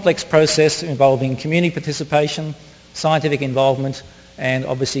a complex process involving community participation, scientific involvement, and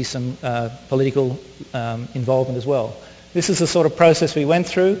obviously some political involvement as well. This is the sort of process we went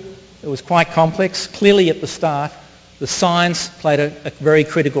through. It was quite complex. Clearly at the start, the science played a very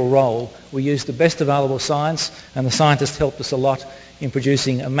critical role. We used the best available science, and the scientists helped us a lot in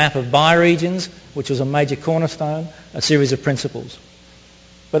producing a map of bioregions, which was a major cornerstone, a series of principles.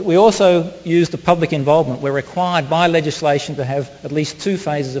 But we also used the public involvement. We're required by legislation to have at least 2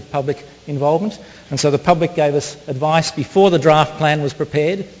 phases of public involvement, and so the public gave us advice before the draft plan was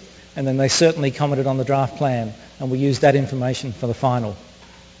prepared, and then they certainly commented on the draft plan, and we used that information for the final.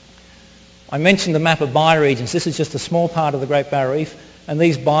 I mentioned the map of bioregions. This is just a small part of the Great Barrier Reef, and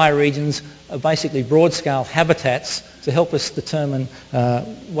these bioregions are basically broad-scale habitats to help us determine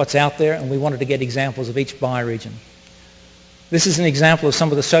what's out there, and we wanted to get examples of each bioregion. This is an example of some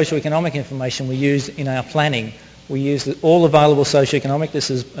of the socioeconomic information we used in our planning. We used all available socioeconomic. This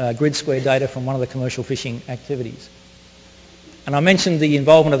is grid square data from one of the commercial fishing activities. And I mentioned the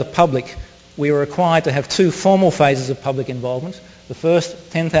involvement of the public. We were required to have 2 formal phases of public involvement. The first,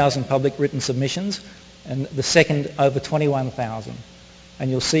 10,000 public written submissions, and the second, over 21,000. And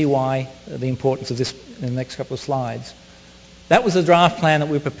you'll see why, the importance of this in the next couple of slides. That was the draft plan that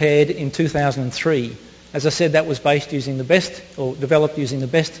we prepared in 2003. As I said, that was based using the best, or developed using the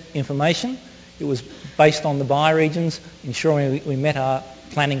best information. It was based on the bioregions, ensuring we met our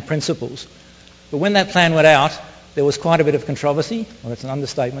planning principles. But when that plan went out, there was quite a bit of controversy, well, that's an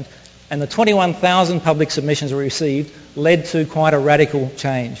understatement, and the 21,000 public submissions we received led to quite a radical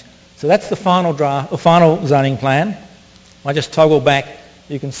change. So that's the final draft, or final zoning plan. If I just toggle back,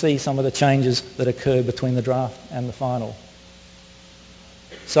 you can see some of the changes that occurred between the draft and the final.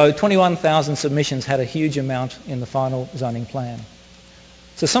 So 21,000 submissions had a huge amount in the final zoning plan.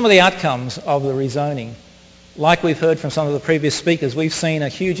 So some of the outcomes of the rezoning, like we've heard from some of the previous speakers, we've seen a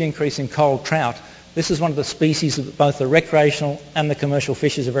huge increase in coral trout. This is one of the species that both the recreational and the commercial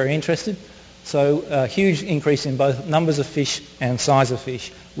fishers are very interested. So a huge increase in both numbers of fish and size of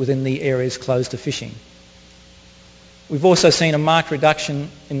fish within the areas closed to fishing. We've also seen a marked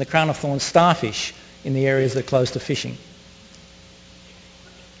reduction in the crown of thorns starfish in the areas that are closed to fishing.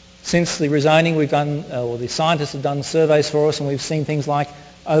 Since the rezoning, we've done, or the scientists have done surveys for us, and we've seen things like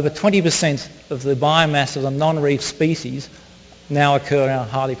over 20% of the biomass of the non-reef species now occur in our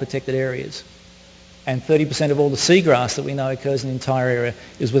highly protected areas. And 30% of all the seagrass that we know occurs in the entire area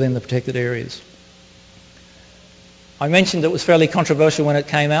is within the protected areas. I mentioned it was fairly controversial when it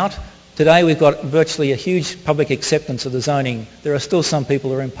came out. Today we've got virtually a huge public acceptance of the zoning. There are still some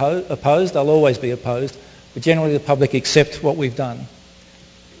people who are opposed. They'll always be opposed. But generally the public accept what we've done.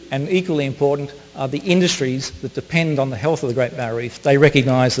 And equally important are the industries that depend on the health of the Great Barrier Reef. They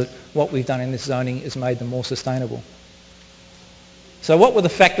recognise that what we've done in this zoning has made them more sustainable. So what were the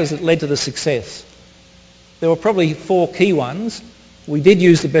factors that led to the success? There were probably 4 key ones. We did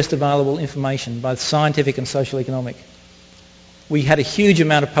use the best available information, both scientific and social economic. We had a huge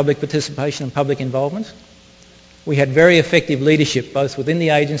amount of public participation and public involvement. We had very effective leadership, both within the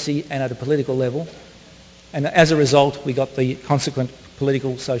agency and at a political level. And as a result, we got the consequent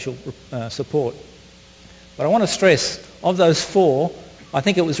political, social support. But I want to stress, of those 4, I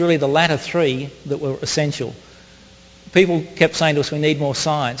think it was really the latter 3 that were essential. People kept saying to us, we need more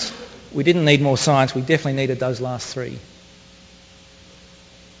science. We didn't need more science, we definitely needed those last 3.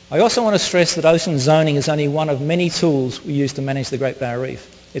 I also want to stress that ocean zoning is only one of many tools we use to manage the Great Barrier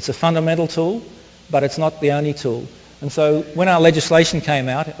Reef. It's a fundamental tool, but it's not the only tool. And so when our legislation came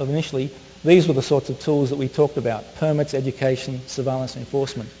out initially, these were the sorts of tools that we talked about: permits, education, surveillance and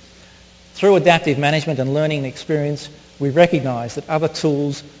enforcement. Through adaptive management and learning and experience, we've recognised that other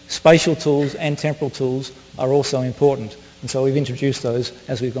tools, spatial tools and temporal tools, are also important. And so we've introduced those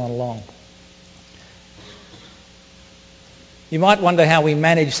as we've gone along. You might wonder how we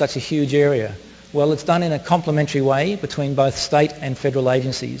manage such a huge area. Well, it's done in a complementary way between both state and federal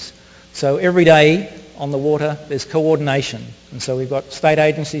agencies. So every day on the water there's coordination. And so we've got state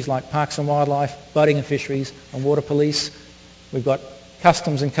agencies like Parks and Wildlife, Boating and Fisheries and Water Police. We've got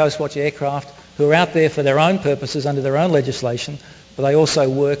Customs and Coast Watch aircraft who are out there for their own purposes under their own legislation, but they also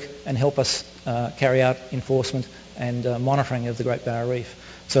work and help us carry out enforcement and monitoring of the Great Barrier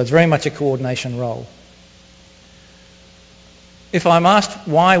Reef. So it's very much a coordination role. If I'm asked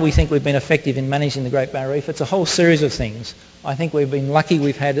why we think we've been effective in managing the Great Barrier Reef, it's a whole series of things. I think we've been lucky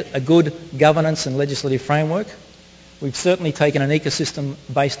we've had a good governance and legislative framework. We've certainly taken an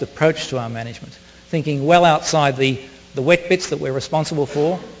ecosystem-based approach to our management, thinking well outside the wet bits that we're responsible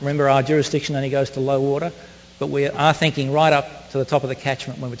for. Remember, our jurisdiction only goes to low water, but we are thinking right up to the top of the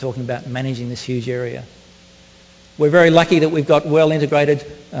catchment when we're talking about managing this huge area. We're very lucky that we've got well-integrated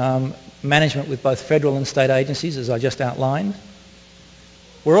management with both federal and state agencies, as I just outlined.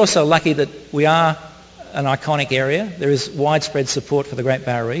 We're also lucky that we are an iconic area. There is widespread support for the Great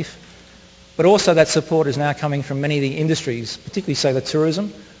Barrier Reef, but also that support is now coming from many of the industries, particularly, say, the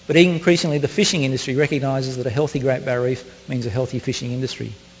tourism, but increasingly the fishing industry recognises that a healthy Great Barrier Reef means a healthy fishing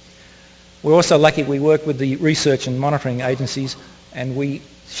industry. We're also lucky we work with the research and monitoring agencies, and we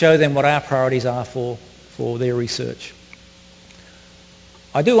show them what our priorities are for their research.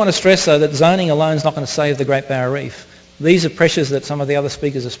 I do want to stress, though, that zoning alone is not going to save the Great Barrier Reef. These are pressures that some of the other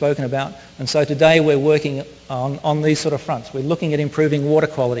speakers have spoken about, and so today we're working on these sort of fronts. We're looking at improving water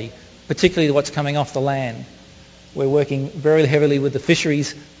quality, particularly what's coming off the land. We're working very heavily with the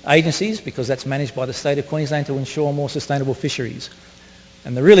fisheries agencies, because that's managed by the state of Queensland, to ensure more sustainable fisheries.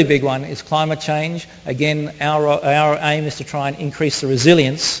 And the really big one is climate change. Again, our aim is to try and increase the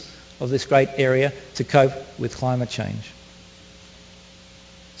resilience of this great area to cope with climate change.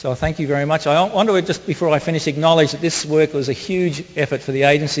 So thank you very much. I want to, just before I finish, acknowledge that this work was a huge effort for the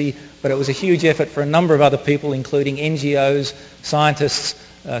agency, but it was a huge effort for a number of other people, including NGOs, scientists,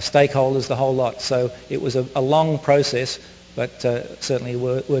 stakeholders, the whole lot. So it was a long process, but certainly a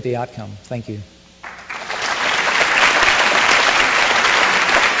worthy outcome. Thank you.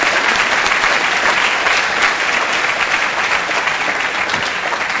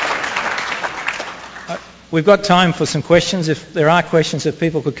 We've got time for some questions. If there are questions, if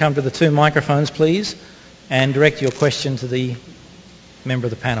people could come to the 2 microphones, please, and direct your question to the member of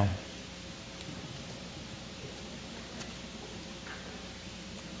the panel.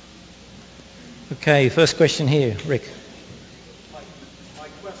 Okay, first question here, Rick. My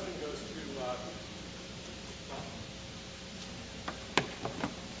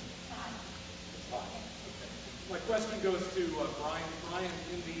question goes to Brian. Brian,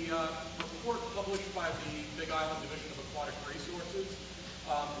 in the report published by the Big Island Division of Aquatic Resources,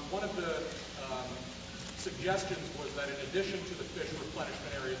 one of the suggestions was that in addition to the fish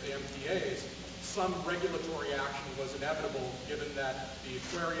replenishment areas, the MPAs, some regulatory action was inevitable given that the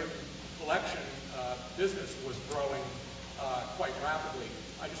aquarium collection business was growing quite rapidly.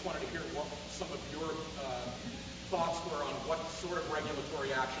 I just wanted to hear what some of your thoughts were on what sort of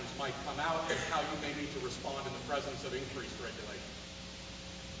regulatory actions might come out and how you may need to respond in the presence of increased regulation.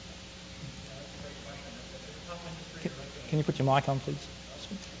 Can you put your mic on, please?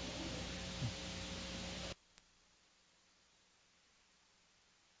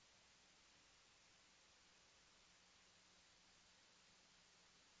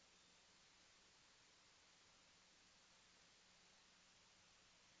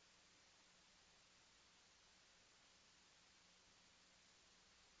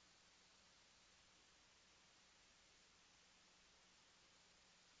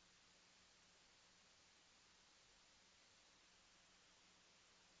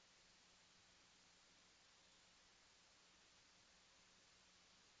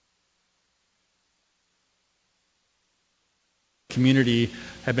 Community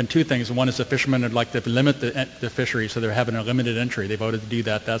have been two things. One is the fishermen would like to limit the fishery, so they're having a limited entry. They voted to do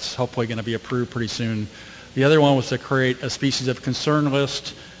that. That's hopefully going to be approved pretty soon. The other one was to create a species of concern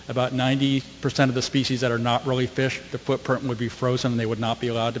list. About 90% of the species that are not really fish, the footprint would be frozen and they would not be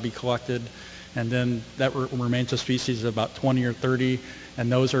allowed to be collected. And then that remains a species of about 20 or 30,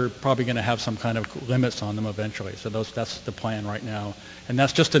 and those are probably going to have some kind of limits on them eventually. So that's the plan right now. And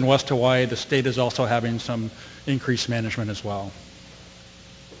that's just in West Hawaii. The state is also having some increased management as well.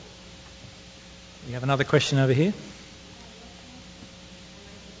 We have another question over here.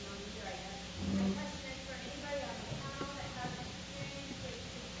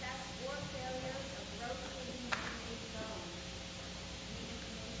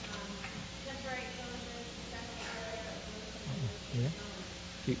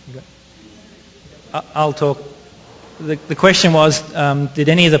 I'll talk. The question was, did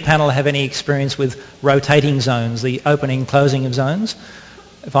any of the panel have any experience with rotating zones, the opening, closing of zones?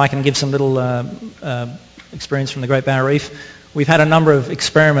 If I can give some little experience from the Great Barrier Reef, we've had a number of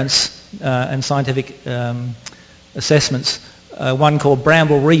experiments and scientific assessments. One called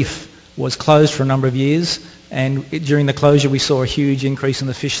Bramble Reef was closed for a number of years, and during the closure we saw a huge increase in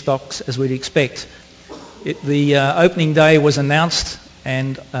the fish stocks, as we'd expect. The opening day was announced,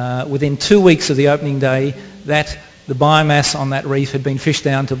 and within 2 weeks of the opening day, the biomass on that reef had been fished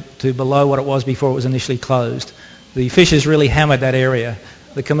down to below what it was before it was initially closed. The fishers really hammered that area.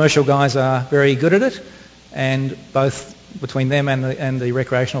 The commercial guys are very good at it, and both between them and the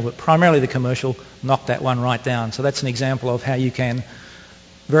recreational, but primarily the commercial, knocked that one right down. So that's an example of how you can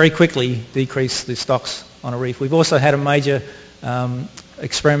very quickly decrease the stocks on a reef. We've also had a major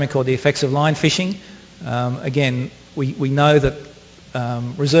experiment called the effects of line fishing. Again, we know that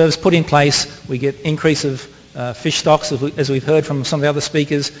reserves put in place, we get increase of fish stocks, as we've heard from some of the other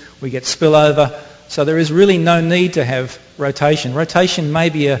speakers, we get spillover. So there is really no need to have rotation. Rotation may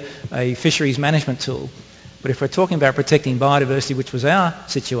be a fisheries management tool, but if we're talking about protecting biodiversity, which was our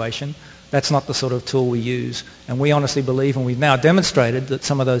situation, that's not the sort of tool we use. And we honestly believe, and we've now demonstrated, that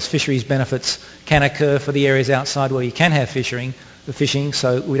some of those fisheries benefits can occur for the areas outside where you can have fishing,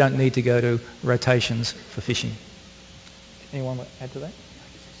 so we don't need to go to rotations for fishing. Anyone want to add to that?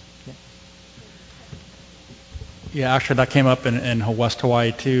 Yeah, actually that came up in West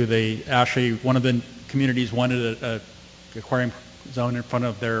Hawaii too. One of the communities wanted a aquarium zone in front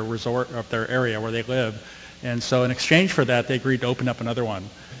of their resort, of their area where they live. And so in exchange for that, they agreed to open up another one.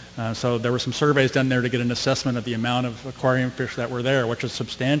 So there were some surveys done there to get an assessment of the amount of aquarium fish that were there, which is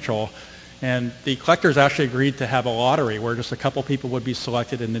substantial. And the collectors actually agreed to have a lottery where just a couple people would be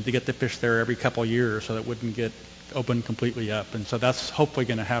selected and then to get the fish there every couple of years so that it wouldn't get opened completely up. And so that's hopefully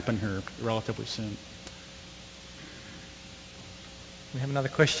going to happen here relatively soon. We have another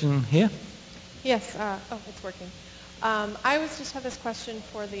question here. Yes. It's working. I just have this question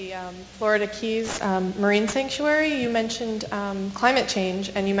for the Florida Keys Marine Sanctuary. You mentioned climate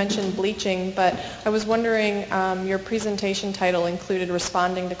change and you mentioned bleaching, but I was wondering, your presentation title included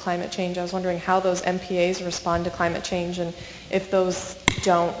responding to climate change. I was wondering how those MPAs respond to climate change, and if those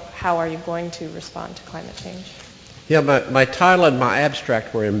don't, how are you going to respond to climate change? Yeah, my title and my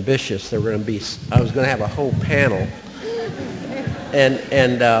abstract were ambitious. I was going to have a whole panel.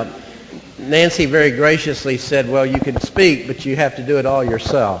 And Nancy very graciously said, well, you can speak, but you have to do it all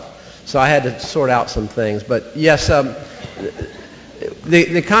yourself. So I had to sort out some things. But yes,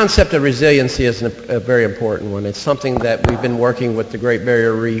 the concept of resiliency is a very important one. It's something that we've been working with the Great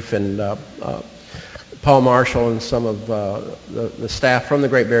Barrier Reef and Paul Marshall and some of the staff from the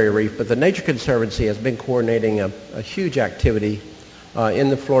Great Barrier Reef. But the Nature Conservancy has been coordinating a huge activity in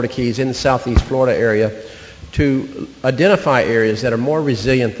the Florida Keys, in the southeast Florida area, to identify areas that are more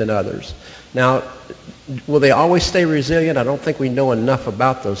resilient than others. Now, will they always stay resilient? I don't think we know enough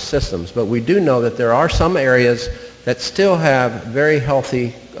about those systems, but we do know that there are some areas that still have very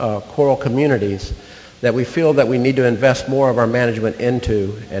healthy coral communities that we feel that we need to invest more of our management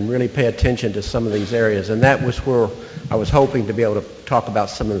into and really pay attention to some of these areas. And that was where I was hoping to be able to talk about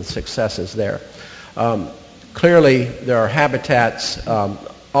some of the successes there. Clearly, there are habitats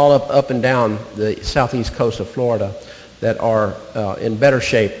all up and down the southeast coast of Florida that are in better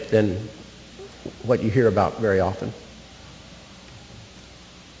shape than what you hear about very often.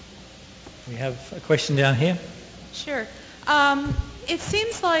 We have a question down here. Sure. It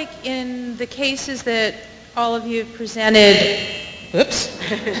seems like in the cases that all of you have presented,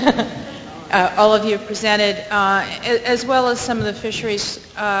 all of you have presented, as well as some of the fisheries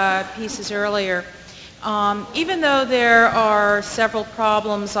pieces earlier, even though there are several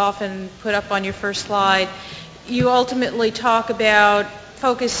problems often put up on your first slide, you ultimately talk about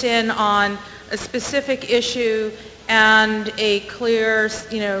focus in on a specific issue and a clear,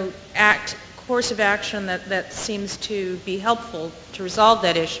 course of action that seems to be helpful to resolve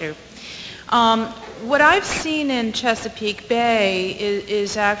that issue. What I've seen in Chesapeake Bay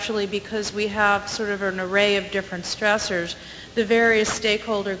is actually, because we have sort of an array of different stressors, the various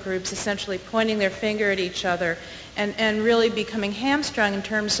stakeholder groups essentially pointing their finger at each other and really becoming hamstrung in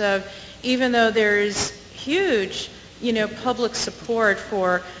terms of, even though there is huge public support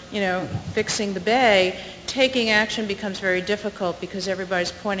for fixing the bay, taking action becomes very difficult because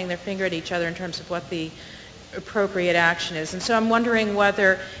everybody's pointing their finger at each other in terms of what the appropriate action is. And so I'm wondering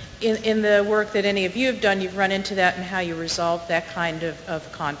whether in the work that any of you have done, you've run into that and how you resolve that kind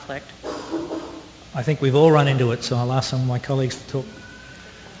of conflict. I think we've all run into it, so I'll ask some of my colleagues to talk.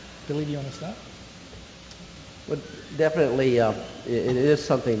 Billy, do you want to start? Well, definitely, it is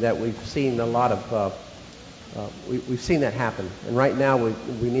something that we've seen a lot of. We've seen that happen, and right now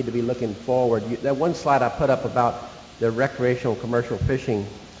we need to be looking forward. That one slide I put up about the recreational commercial fishing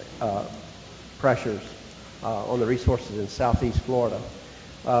pressures on the resources in southeast Florida.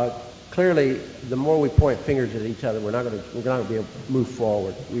 Clearly, the more we point fingers at each other, we're not going to be able to move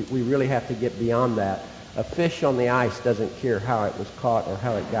forward. We really have to get beyond that. A fish on the ice doesn't care how it was caught or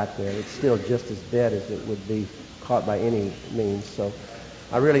how it got there. It's still just as dead as it would be caught by any means. So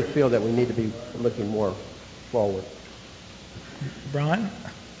I really feel that we need to be looking more forward. Brian?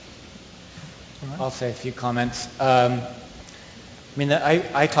 I'll say a fefew comments. I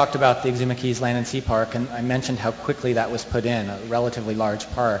talked about the Exuma Keys Land and Sea Park, and I mentioned how quickly that was put in, a relatively large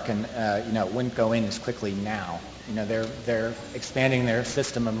park, and it wouldn't go in as quickly now. They're expanding their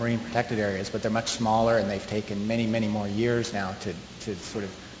system of marine protected areas, but they're much smaller, and they've taken many, many more years now to sort of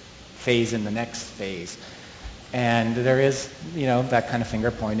phase in the next phase. And there is, that kind of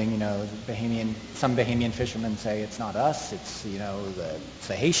finger pointing. Some Bahamian fishermen say it's not us, it's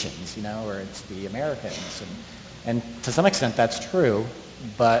the Haitians, or it's the Americans, and to some extent that's true.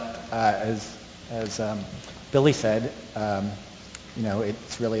 But as Billy said,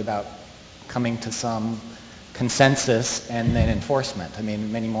 it's really about coming to some consensus and then enforcement.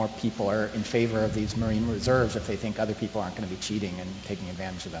 Many more people are in favor of these marine reserves if they think other people aren't going to be cheating and taking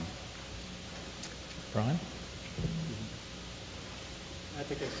advantage of them. Brian? I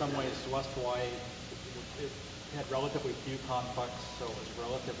think in some ways West Hawaii, it had relatively few conflicts, so it was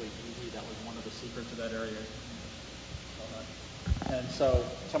relatively easy. That was one of the secrets of that area. And so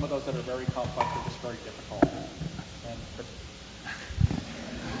some of those that are very complex are just very difficult.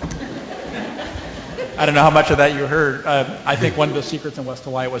 I don't know how much of that you heard. I think one of the secrets in West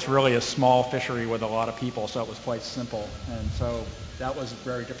Hawaii was really a small fishery with a lot of people, so it was quite simple. And so that was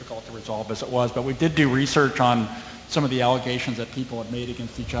very difficult to resolve as it was. But we did do research on some of the allegations that people had made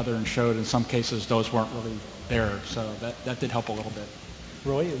against each other and showed in some cases those weren't really there. So that did help a little bit.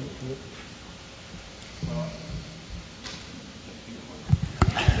 Roy?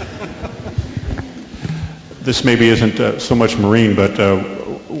 This maybe isn't so much marine, but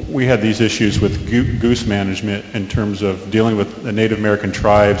we had these issues with goose management in terms of dealing with the Native American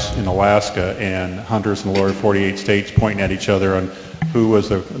tribes in Alaska and hunters in the lower 48 states pointing at each other on who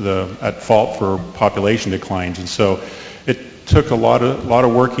was at fault for population declines. And so it took a lot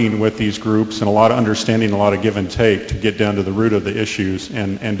of working with these groups and a lot of understanding, a lot of give and take to get down to the root of the issues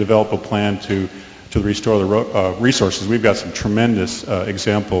and develop a plan to to restore the resources. We've got some tremendous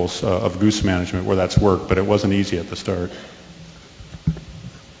examples of goose management where that's worked, but it wasn't easy at the start.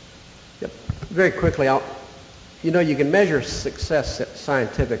 Yep. Very quickly, you can measure success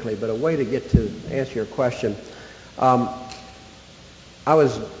scientifically, but a way to get to answer your question, I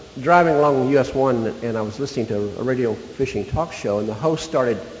was driving along US 1 and I was listening to a radio fishing talk show, and the host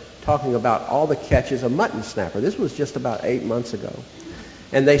started talking about all the catches of mutton snapper. This was just about 8 months ago.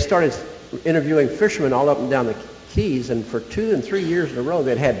 And they started interviewing fishermen all up and down the Keys, and for 2 and 3 years in a row,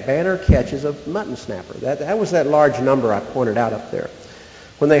 they'd had banner catches of mutton snapper. That was that large number I pointed out up there.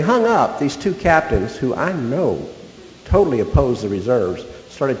 When they hung up, these two captains, who I know totally opposed the reserves,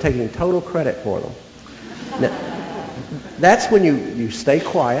 started taking total credit for them. Now, that's when you stay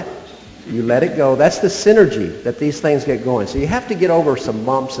quiet, you let it go. That's the synergy that these things get going. So you have to get over some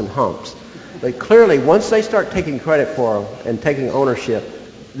bumps and humps. But clearly, once they start taking credit for them and taking ownership,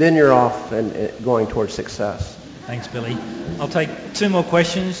 then you're off and going towards success. Thanks, Billy. I'll take 2 more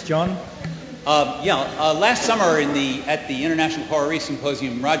questions. John? Last summer at the International Coral Reef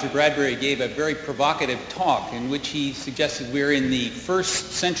Symposium, Roger Bradbury gave a very provocative talk in which he suggested we're in the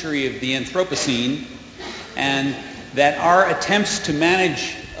 1st century of the Anthropocene, and that our attempts to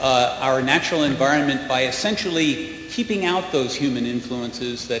manage our natural environment by essentially keeping out those human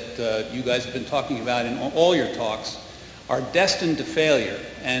influences that you guys have been talking about in all your talks are destined to failure.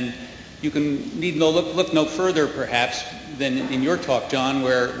 And you need look no further, perhaps, than in your talk, John,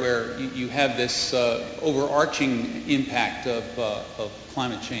 where you have this overarching impact of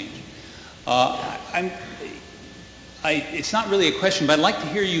climate change. It's not really a question, but I'd like to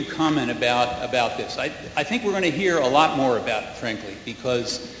hear you comment about this. I think we're going to hear a lot more about it, frankly,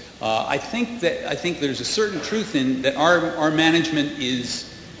 because I think there's a certain truth in that our management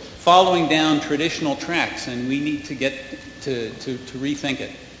is following down traditional tracks, and we need to get to rethink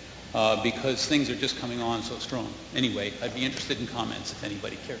it because things are just coming on so strong. Anyway, I'd be interested in comments if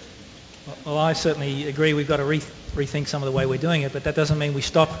anybody cares. Well, I certainly agree. We've got to rethink some of the way we're doing it, but that doesn't mean we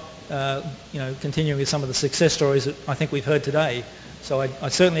stop, continuing with some of the success stories that I think we've heard today. So I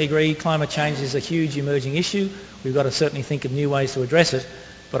certainly agree. Climate change is a huge emerging issue. We've got to certainly think of new ways to address it.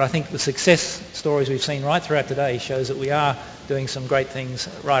 But I think the success stories we've seen right throughout today shows that we are doing some great things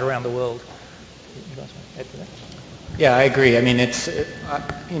right around the world. You guys want to add to that? Yeah, I agree. I mean, it's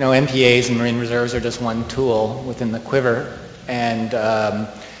MPAs and marine reserves are just one tool within the quiver, and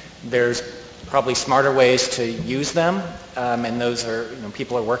there's probably smarter ways to use them, and those are,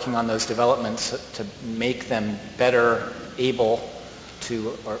 people are working on those developments to make them better able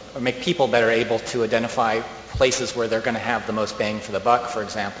to, or make people better able to identify places where they're going to have the most bang for the buck, for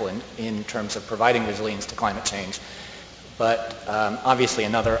example, in terms of providing resilience to climate change. But obviously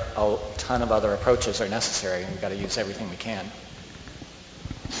a ton of other approaches are necessary, and we've got to use everything we can.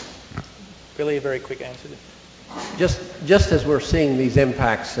 Really a very quick answer. Just as we're seeing these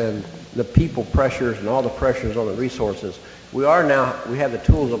impacts and the people pressures and all the pressures on the resources, we have the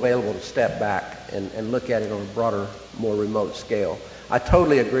tools available to step back and look at it on a broader, more remote scale. I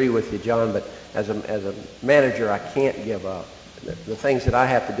totally agree with you, John, but as a manager, I can't give up. The things that I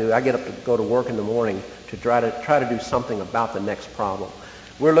have to do, I get up to go to work in the morning to try to do something about the next problem.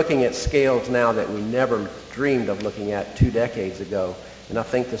 We're looking at scales now that we never dreamed of looking at 2 decades ago, and I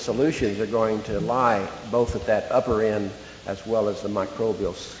think the solutions are going to lie both at that upper end as well as the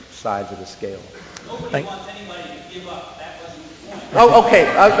microbial sides of the scale. Nobody wants anybody to give up. That wasn't the point. Oh, okay.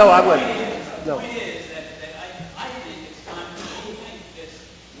 No, I wouldn't. The point is that I think it's time to rethink this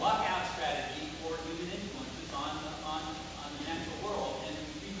lockout strategy for human influences on the natural world, and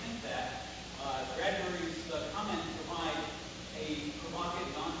rethink that. Bradbury's comments provide a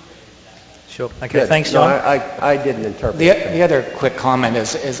provocative entree to that. Sure. Okay. Good. Thanks, John. No, I didn't interpret The other quick comment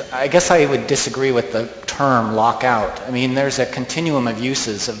is I guess I would disagree with the term lockout. I mean, there's a continuum of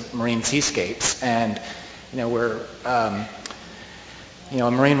uses of marine seascapes, and a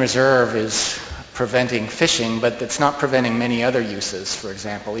marine reserve is preventing fishing, but it's not preventing many other uses, for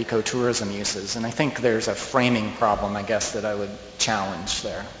example, ecotourism uses. And I think there's a framing problem, I guess, that I would challenge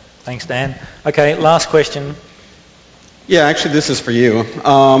there. Thanks, Dan. Okay, last question. Yeah, actually, this is for you.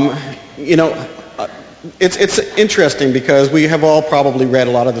 It's interesting because we have all probably read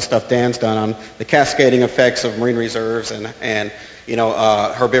a lot of the stuff Dan's done on the cascading effects of marine reserves and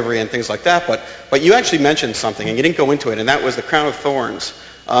herbivory and things like that. But you actually mentioned something, and you didn't go into it, and that was the crown of thorns.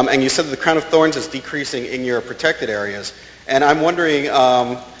 And you said that the crown of thorns is decreasing in your protected areas. And I'm wondering,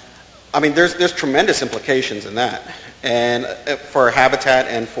 there's tremendous implications in that, and for habitat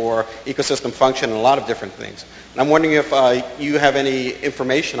and for ecosystem function and a lot of different things. And I'm wondering if you have any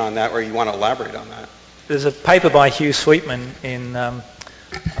information on that or you want to elaborate on that. There's a paper by Hugh Sweetman in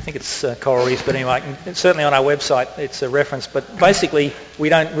I think it's coral reefs, but anyway, certainly on our website it's a reference. But basically, we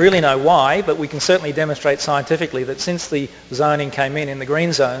don't really know why, but we can certainly demonstrate scientifically that since the zoning came in the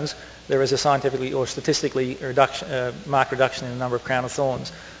green zones, there is a scientifically or statistically marked reduction in the number of crown of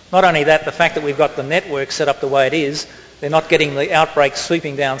thorns. Not only that, the fact that we've got the network set up the way it is, they're not getting the outbreaks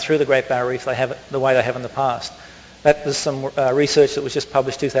sweeping down through the Great Barrier Reef the way they have in the past. That was some research that was just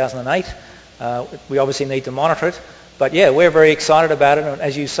published 2008. We obviously need to monitor it. But yeah, we're very excited about it. And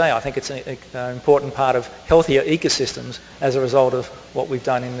as you say, I think it's an important part of healthier ecosystems as a result of what we've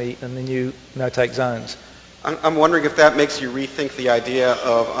done in the new no-take zones. I'm wondering if that makes you rethink the idea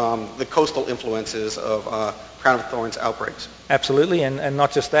of the coastal influences of crown of thorns outbreaks. Absolutely, and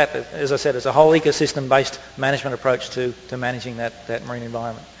not just that. As I said, it's a whole ecosystem-based management approach to managing that marine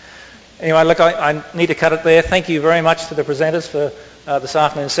environment. Anyway, look, I need to cut it there. Thank you very much to the presenters for this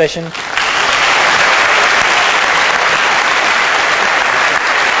afternoon's session.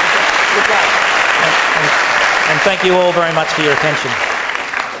 And thank you all very much for your attention.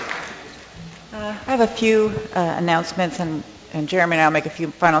 I have a few announcements, and Jeremy and I will make a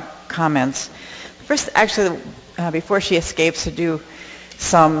few final comments. First, actually, before she escapes to do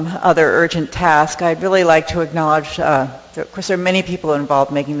some other urgent task, I'd really like to acknowledge, of course, there are many people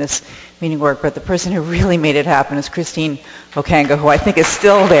involved making this meeting work, but the person who really made it happen is Christine Okanga, who I think is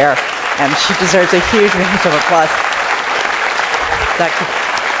still there, and she deserves a huge round of applause.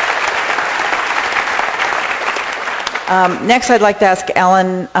 Next, I'd like to ask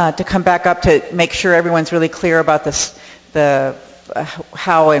Ellen to come back up to make sure everyone's really clear about this,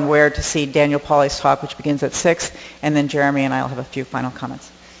 how and where to see Daniel Pauly's talk, which begins at 6, and then Jeremy and I will have a few final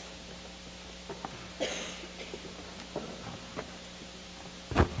comments.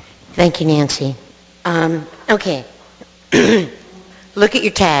 Thank you, Nancy. Okay. Look at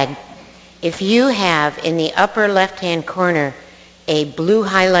your tag. If you have in the upper left-hand corner a blue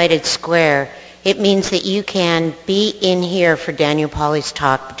highlighted square, it means that you can be in here for Daniel Pauly's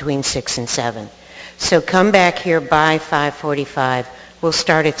talk between 6 and 7. So come back here by 5:45. We'll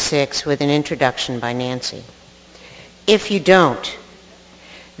start at 6 with an introduction by Nancy. If you don't,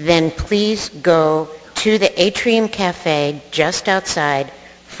 then please go to the Atrium Cafe just outside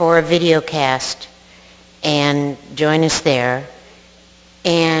for a video cast and join us there.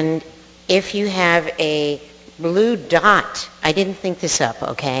 And if you have a blue dot, I didn't think this up,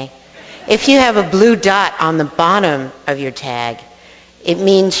 okay? If you have a blue dot on the bottom of your tag, it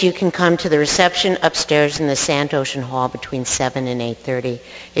means you can come to the reception upstairs in the Sand Ocean Hall between 7 and 8:30.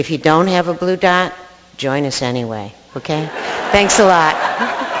 If you don't have a blue dot, join us anyway, okay? Thanks a lot.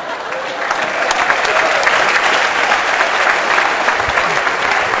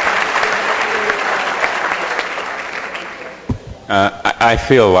 I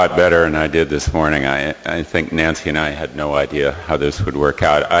feel a lot better than I did this morning. I think Nancy and I had no idea how this would work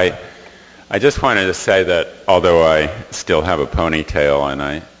out. I just wanted to say that although I still have a ponytail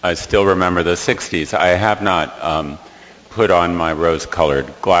and I still remember the 60s, I have not put on my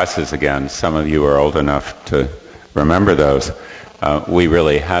rose-colored glasses again. Some of you are old enough to remember those. We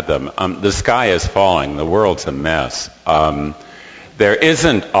really had them. The sky is falling. The world's a mess. There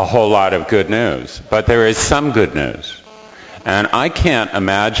isn't a whole lot of good news, but there is some good news. And I can't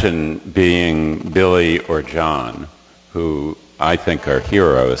imagine being Billy or John, who I think are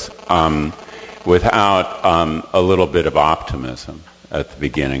heroes, without a little bit of optimism at the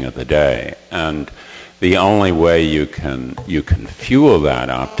beginning of the day. And the only way you can fuel that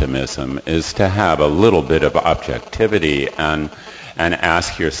optimism is to have a little bit of objectivity and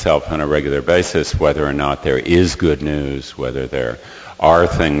ask yourself on a regular basis whether or not there is good news, whether there are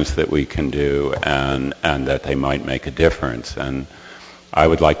things that we can do and that they might make a difference. And I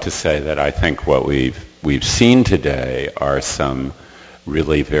would like to say that I think what we've seen today are some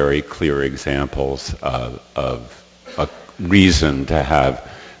really very clear examples of a reason to have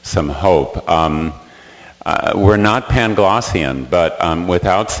some hope. We're not Panglossian, but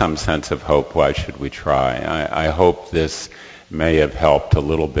without some sense of hope, why should we try? I hope this may have helped a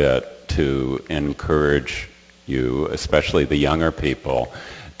little bit to encourage you, especially the younger people,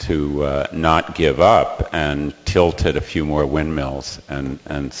 to not give up and tilt at a few more windmills,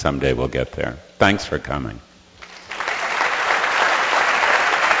 and someday we'll get there. Thanks for coming.